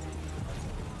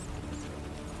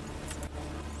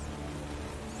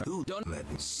 Who done let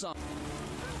some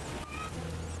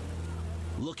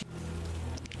look.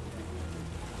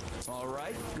 All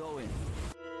right, go in.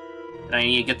 And I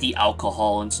need to get the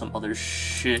alcohol and some other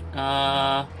shit.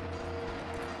 I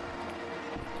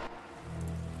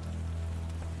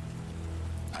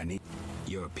need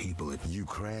your people. If you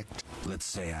cracked, let's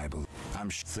say I believe. I'm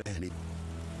sure.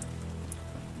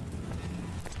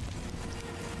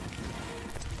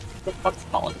 What the fuck's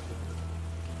calling?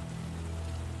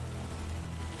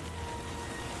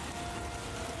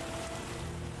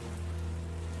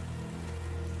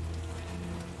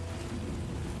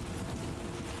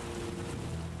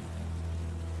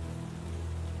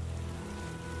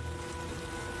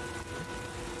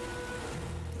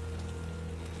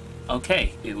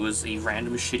 Okay, it was a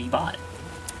random shitty bot.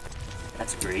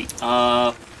 That's great.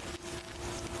 Oh,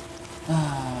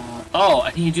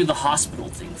 I need to do the hospital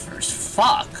thing first.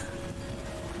 Fuck!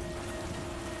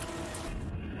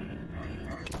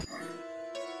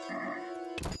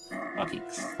 Fucking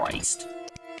Christ.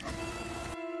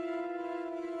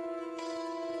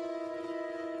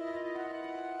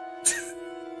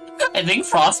 I think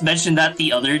Frost mentioned that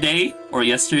the other day, or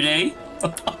yesterday.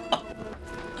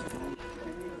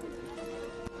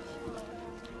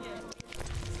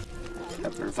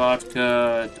 Pepper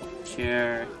vodka, don't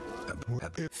care.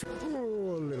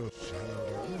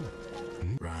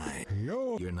 Right.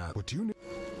 You're not. What you need?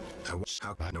 How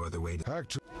no other way to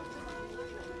act.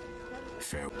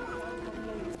 Fair.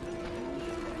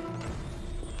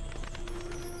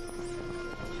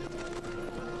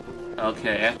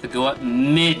 Okay, I have to go at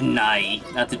midnight.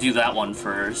 I have to do that one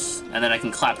first. And then I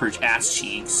can clap her ass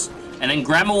cheeks. And then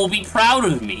Grandma will be proud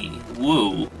of me.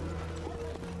 Woo.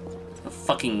 The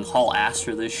fucking haul ass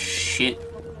for this shit.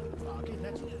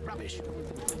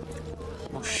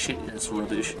 Oh shit, that's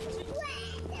rubbish.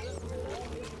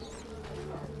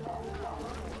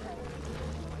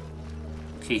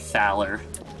 Okay, Thaler.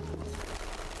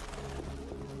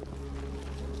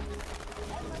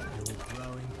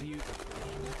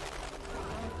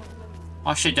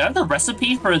 Oh shit, do I have the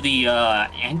recipe for the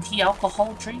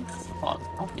anti-alcohol drink? Fuck,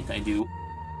 how don't think I do.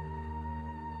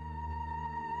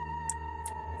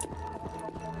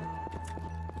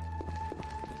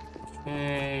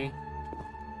 Okay.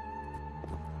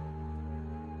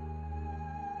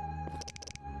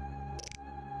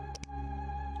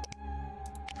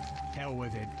 Hell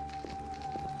with it.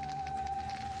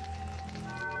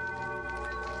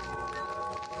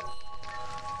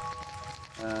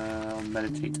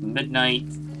 Meditate to midnight.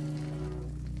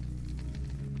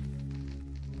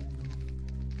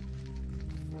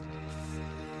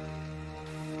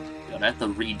 God, I have to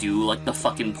redo, like, the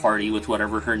fucking party with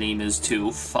whatever her name is, too.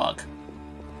 Fuck.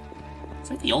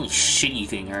 It's like the only shitty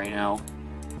thing right now.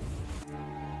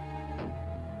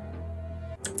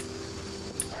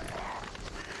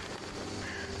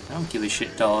 I don't give a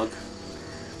shit, dog.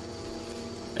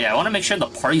 Yeah, I want to make sure the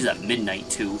party's at midnight,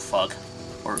 too. Fuck.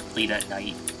 Or late at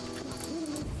night.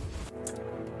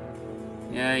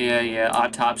 Yeah.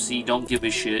 Autopsy, don't give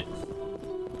a shit.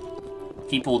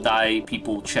 People die,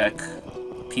 people check,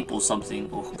 people something.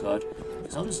 Oh, God.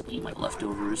 Guess I'll just eat my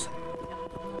leftovers.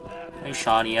 Hey,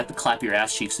 Shawnee, you have to clap your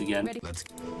ass cheeks again. Ready?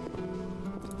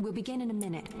 We'll begin in a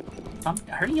minute.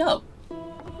 Hurry up.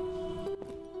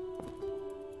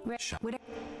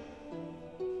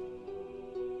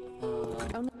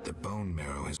 The bone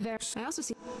marrow is I also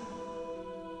see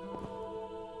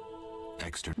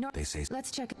extra. No, They say.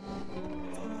 Let's check.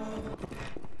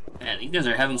 Man, you guys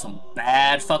are having some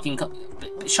bad fucking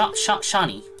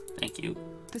Shawnee. Thank you.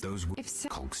 Those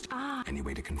COCs. Any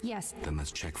way to confirm? Yes. Then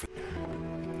let's check for.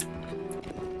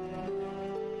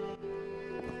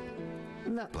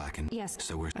 Look. Blackened. Yes.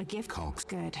 So we're a gift. COCs.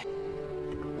 Good.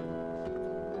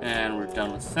 And we're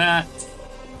done with that.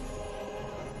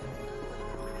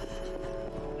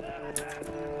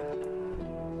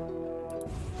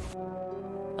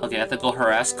 Okay, I have to go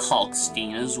harass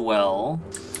Kalkstein as well.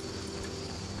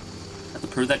 I have to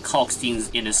prove that Kalkstein's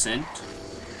innocent.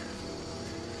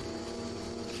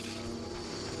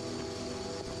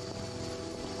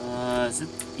 Is it?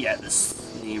 Yeah, this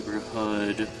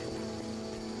neighborhood.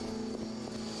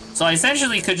 So I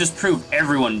essentially could just prove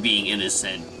everyone being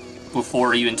innocent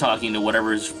before even talking to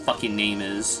whatever his fucking name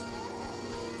is.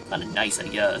 Kinda nice, I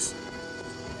guess.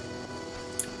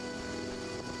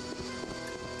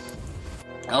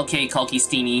 Okay, Kalky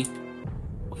Steamy.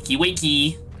 Wakey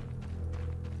wakey.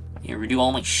 Here, redo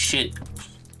all my shit.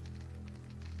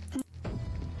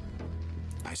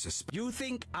 I suspect. You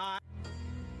think I'm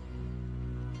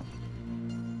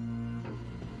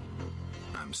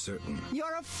certain.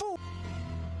 You're a fool.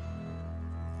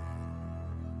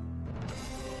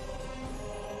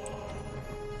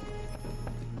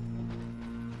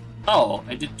 Oh,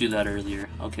 I did do that earlier.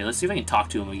 Okay, let's see if I can talk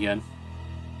to him again.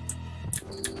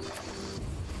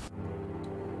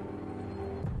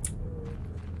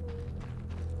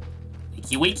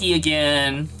 Wakey wakey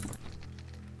again.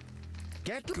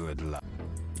 Get good luck.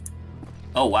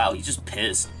 Oh wow, he's just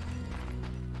pissed.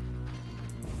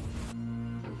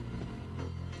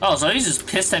 Oh, so he's just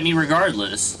pissed at me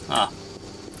regardless. Ah.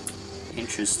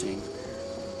 Interesting.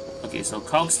 Okay, so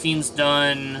Kalkstein's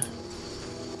done.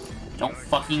 Don't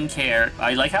fucking care.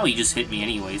 I like how he just hit me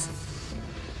anyways.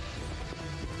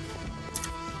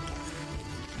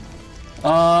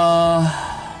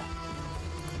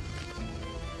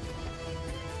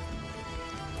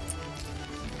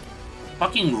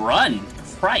 Fucking run!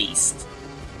 Christ!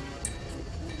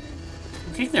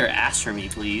 Kick their ass for me,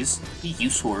 please. Be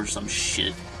useful or some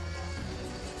shit.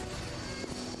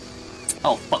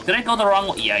 Oh, fuck. Did I go the wrong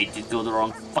way? Yeah, I did go the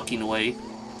wrong fucking way.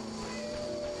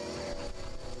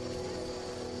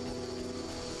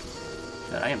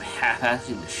 God, I am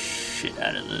half-assing the shit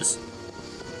out of this.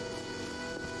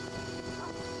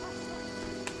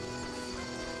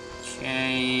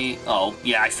 Okay. Oh,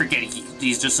 yeah, I forget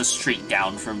he's just a straight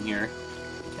down from here.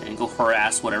 And go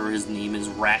harass whatever his name is,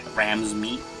 Ram's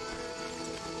Meat.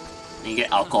 And you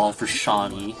get alcohol for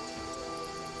Shawnee.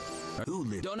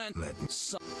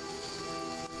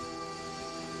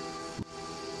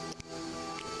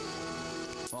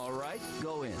 Alright,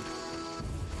 go in.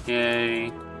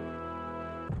 Okay.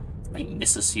 I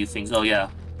miss a few things. Oh, yeah.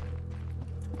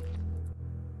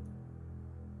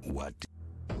 What?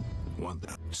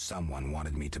 Someone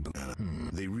wanted me to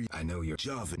believe. I know you're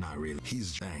Java, not really.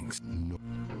 He's thanks. No.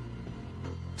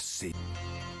 See.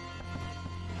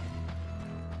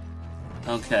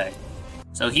 Okay.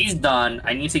 So he's done.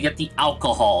 I need to get the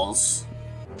alcohols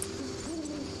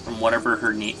from whatever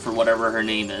her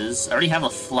name is. I already have a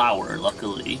flower,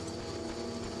 luckily.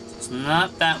 It's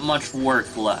not that much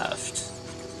work left.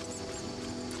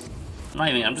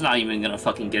 I'm just not even gonna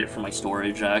fucking get it from my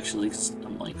storage, actually, 'cause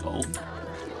I'm like, oh.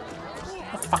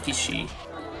 What the fuck is she?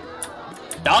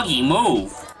 Doggy,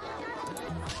 move!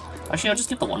 Actually, I'll just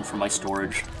get the one from my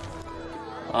storage.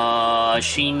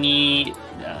 She need...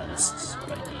 Yeah, this is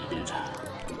what I needed.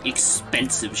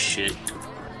 Expensive shit.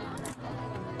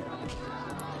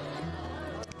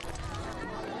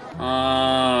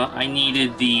 I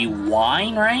needed the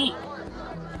wine, right?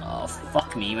 Oh,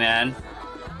 fuck me, man.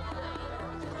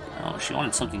 Oh, she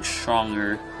wanted something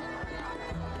stronger.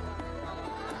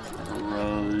 A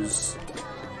rose.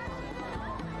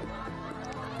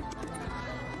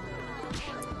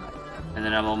 And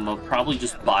then I'm gonna probably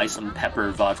just buy some pepper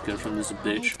vodka from this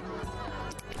bitch.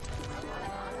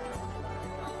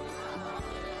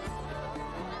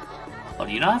 Oh,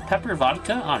 do you not have pepper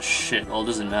vodka? Oh shit, well it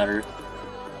doesn't matter.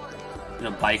 I'm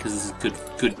gonna buy it because this is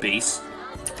good base.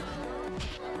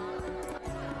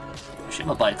 Actually, I'm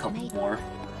gonna buy a couple more.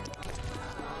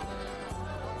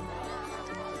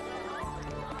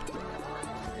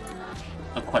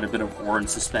 I have quite a bit of ore in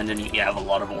suspend yeah, I have a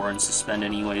lot of ore in suspend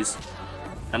anyways.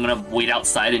 I'm gonna wait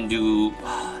outside and do...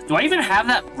 Do I even have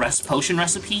that potion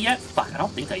recipe yet? Fuck, I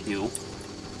don't think I do.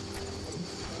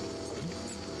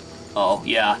 Oh,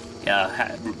 yeah.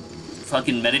 Yeah,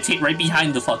 fucking meditate right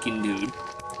behind the fucking dude.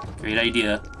 Great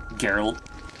idea, Geralt.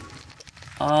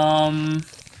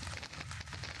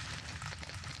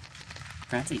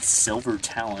 Grant a silver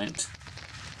talent.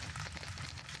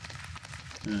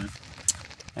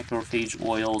 Necrophage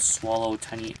oil, swallow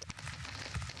tiny...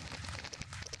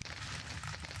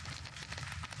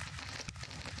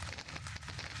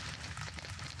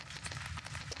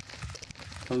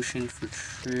 Potion for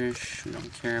Trish. We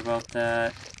don't care about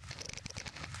that.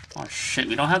 Oh shit,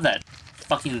 we don't have that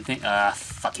fucking thing.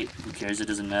 Fuck it. Who cares? It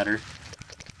doesn't matter.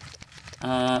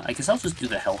 I guess I'll just do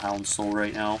the Hellhound Soul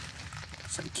right now.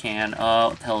 Because I can.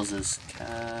 What the hell is this?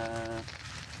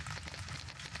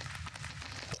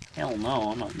 Hell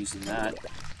no, I'm not using that.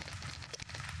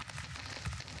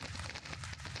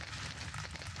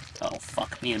 Oh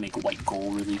fuck, I need to make white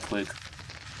gold really quick.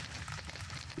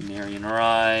 Marion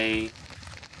Rye.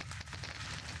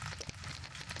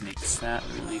 Mix that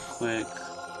really quick.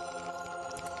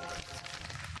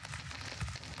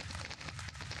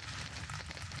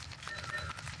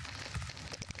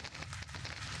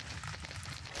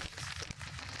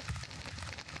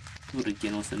 Do it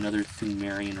again with another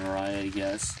Thumerian Rye, I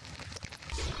guess.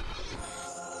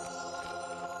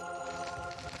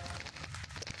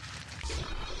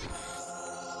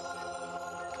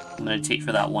 Meditate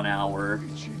for that 1 hour.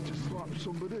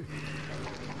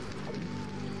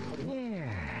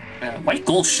 White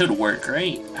gold should work,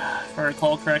 right? If I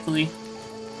recall correctly.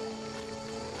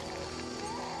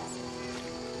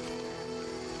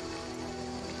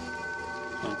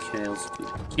 Okay, let's do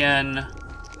it again.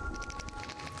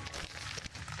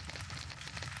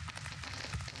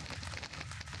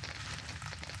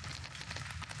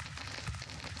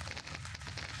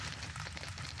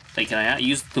 Wait, can I not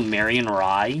use the Thumerian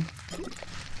Rye?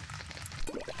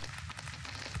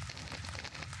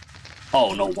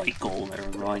 Oh, no, white gold,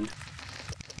 never mind.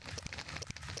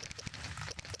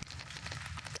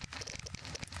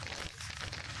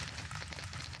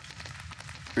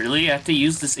 Really? I have to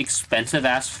use this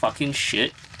expensive-ass fucking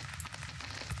shit?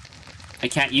 I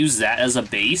can't use that as a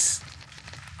base?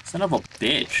 Son of a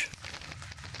bitch.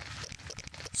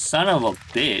 Son of a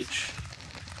bitch.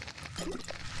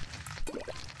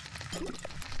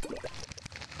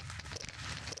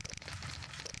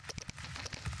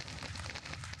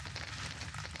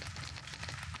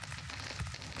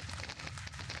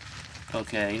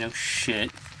 Okay, no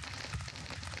shit.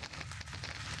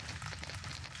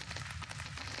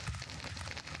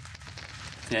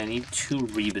 Okay, I need 2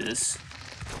 Rebus.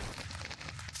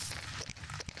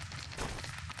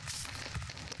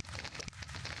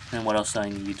 And what else do I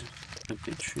need? The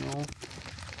vitriol.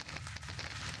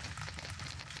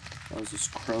 That was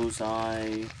just Crow's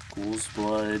Eye, Ghoul's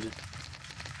Blood.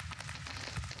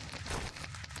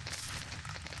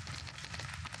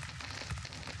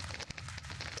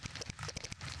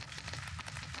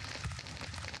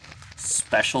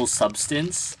 Special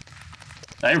substance?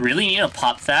 Do I really need to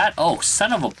pop that? Oh,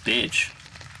 son of a bitch.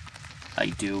 I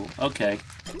do. Okay.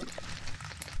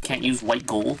 Can't use white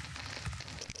gold.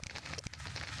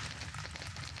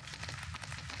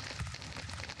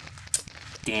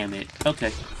 Damn it. Okay,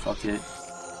 fuck it.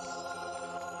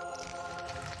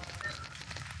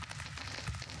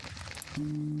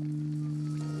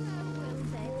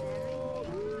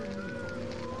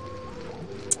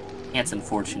 That's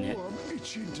unfortunate.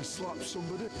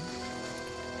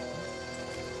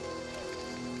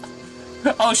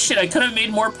 Oh shit, I could have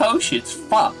made more potions.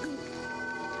 Fuck.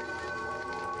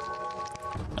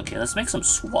 Okay, let's make some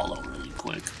swallow really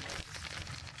quick.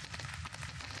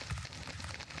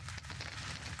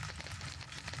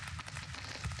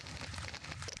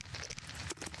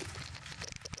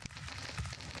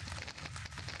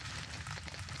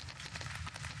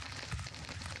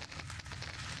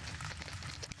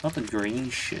 Not the green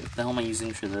shit. What the hell am I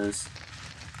using for this?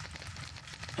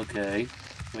 Okay.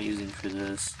 What am I using for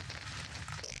this?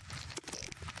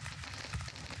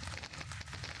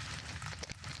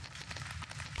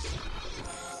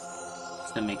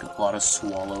 Just gonna make a lot of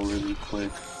swallow really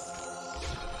quick.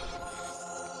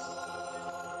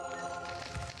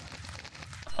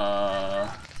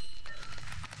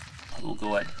 We'll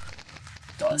go at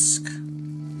dusk.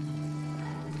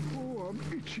 Oh, I'm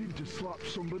itching to slap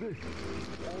somebody.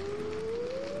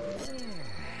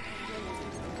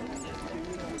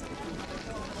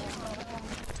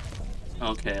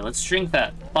 Okay, let's drink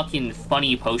that fucking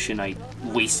funny potion I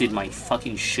wasted my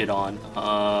fucking shit on.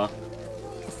 What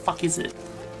the fuck is it?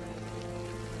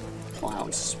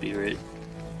 Clown spirit.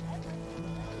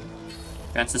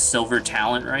 That's a silver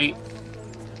talent, right?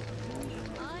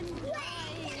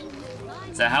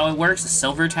 Is that how it works? A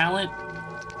silver talent?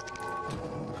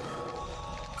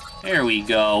 There we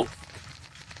go.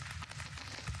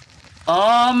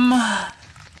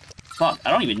 Fuck,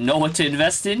 I don't even know what to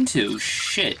invest into.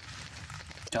 Shit.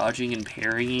 Dodging and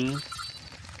parrying.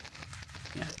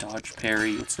 Yeah, dodge,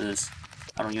 parry. What's this?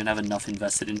 I don't even have enough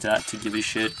invested into that to give a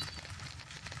shit.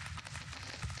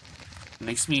 It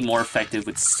makes me more effective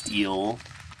with steel.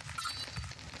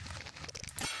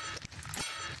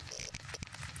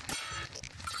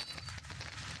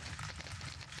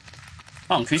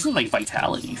 Oh, increasing like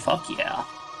vitality. Fuck yeah.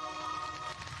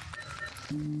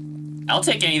 I'll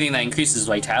take anything that increases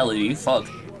vitality. Fuck.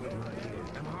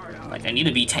 Like, I need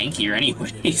to be tankier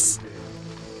anyways.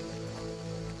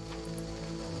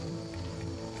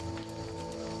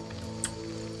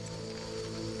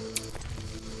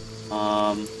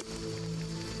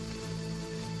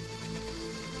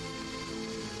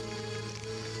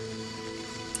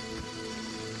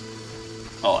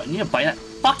 Oh, I need to buy that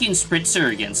fucking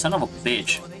spritzer again, son of a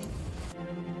bitch.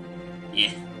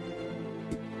 Yeah.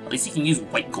 At least you can use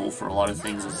white gold for a lot of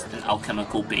things as an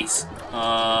alchemical base.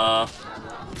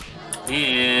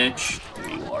 Bitch. There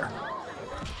you are.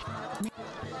 I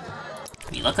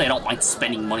mean, luckily I don't mind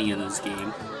spending money in this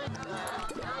game.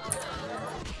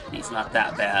 He's not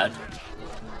that bad.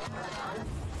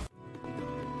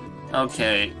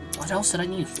 Okay. What else did I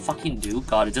need to fucking do?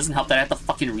 God, it doesn't help that I have to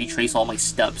fucking retrace all my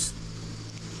steps.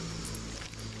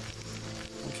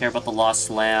 Don't care about the Lost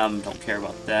Lamb. Don't care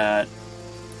about that.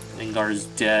 Vengar's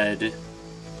dead.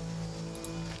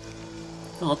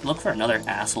 Look for another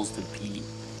assholes to beat.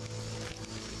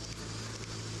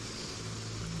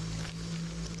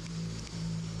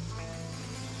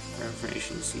 For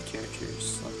information, see characters,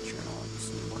 select journal,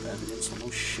 see more evidence. Oh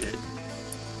no shit.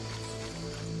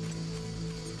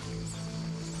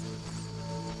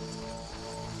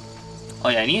 Oh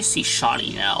yeah, I need to see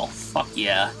Shawnee now. Fuck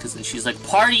yeah, because then she's like,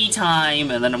 party time!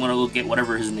 And then I'm gonna go get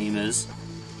whatever his name is.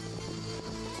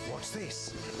 What's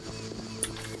this?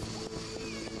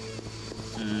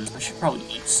 I should probably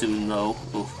eat soon, though.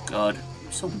 Oh god.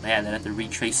 I'm so mad that I have to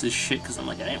retrace this shit, because I'm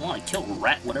like, I didn't want to kill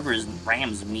whatever is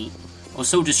Ram's meat. I was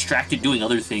so distracted doing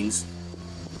other things.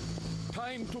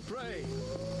 Time to pray.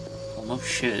 Oh no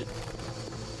shit.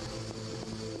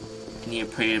 I need to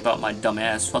pray about my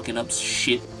dumbass fucking up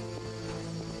shit.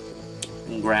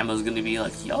 And Grandma's gonna be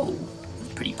like, yo,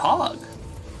 that's pretty pog.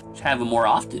 Should have him more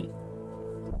often.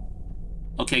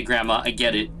 Okay, Grandma, I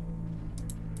get it.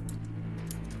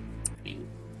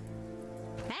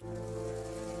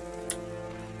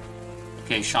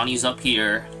 Okay, Shawnee's up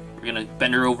here. We're gonna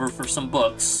bend her over for some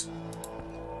books.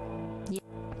 You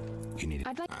need it.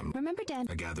 I'd like remember Dan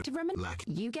I gather. to remember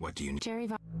you get What do you need? Jerry.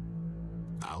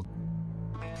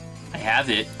 I have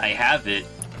it. I have it.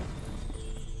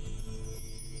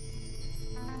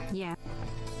 Yeah.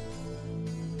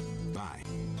 Bye.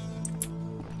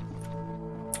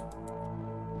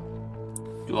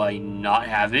 Do I not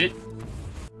have it?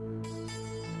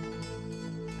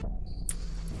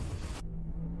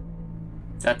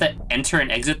 Is that the enter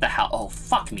and exit the house? Oh,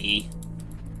 fuck me.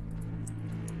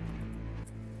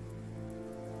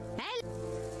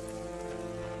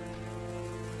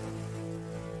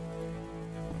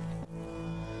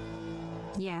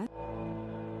 Yeah.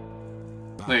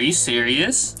 Wait, are you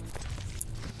serious?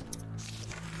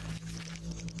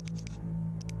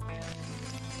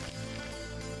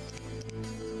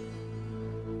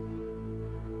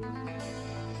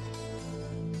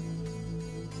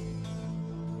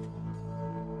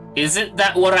 Isn't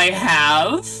that what I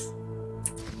have?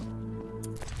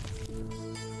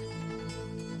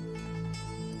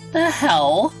 The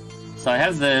hell? So I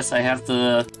have this, I have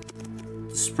the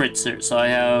spritzer, so I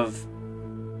have...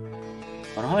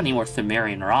 I don't have any more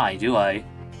Thumerian Rye, do I?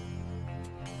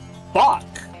 Fuck!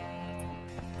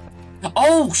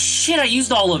 Oh shit, I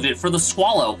used all of it for the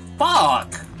swallow.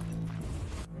 Fuck!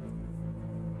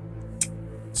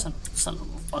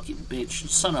 fucking bitch.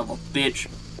 Son of a bitch.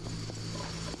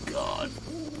 Oh,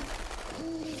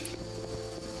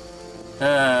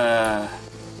 God.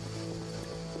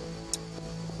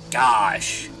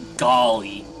 Gosh.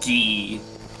 Golly gee.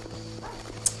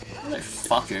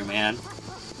 Motherfucker, man.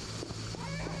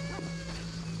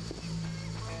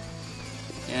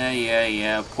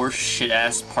 Yeah. Poor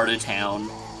shit-ass part of town.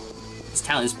 This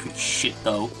town is pretty shit,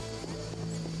 though.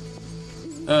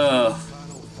 Damn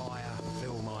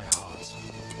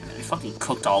it, I fucking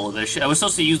cooked all of this shit. I was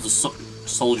supposed to use the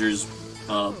soldier's,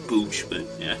 booch, but,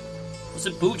 yeah. Was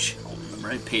it booch? I don't remember.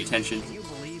 I didn't pay attention. Can you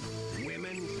believe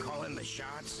women calling the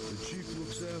shots? The chief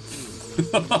looks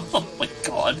after him. Oh my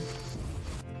god.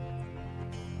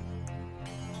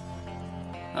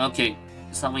 Okay.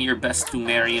 Some of your best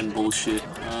Sumerian bullshit.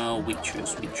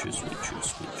 Waitress.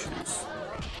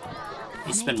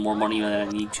 I spend more money than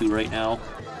I need to right now.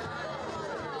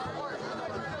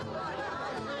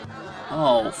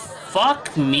 Oh,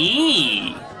 fuck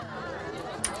me!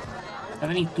 Have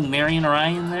any Sumerian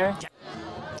Orion there?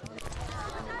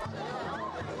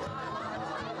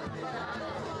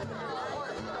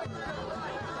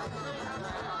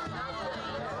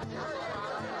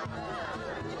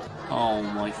 Oh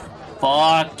my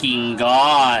fucking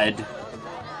god.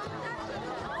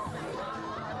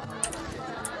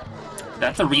 Do I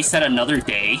have to reset another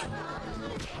day?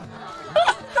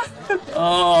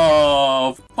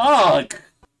 Oh, fuck.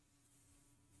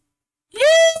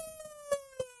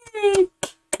 Yay!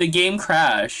 The game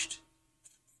crashed.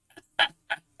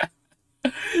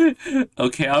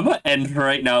 Okay, I'm gonna end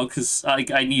right now because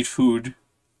I need food.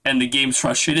 And the game's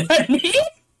frustrated at me.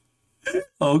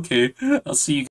 Okay, I'll see you.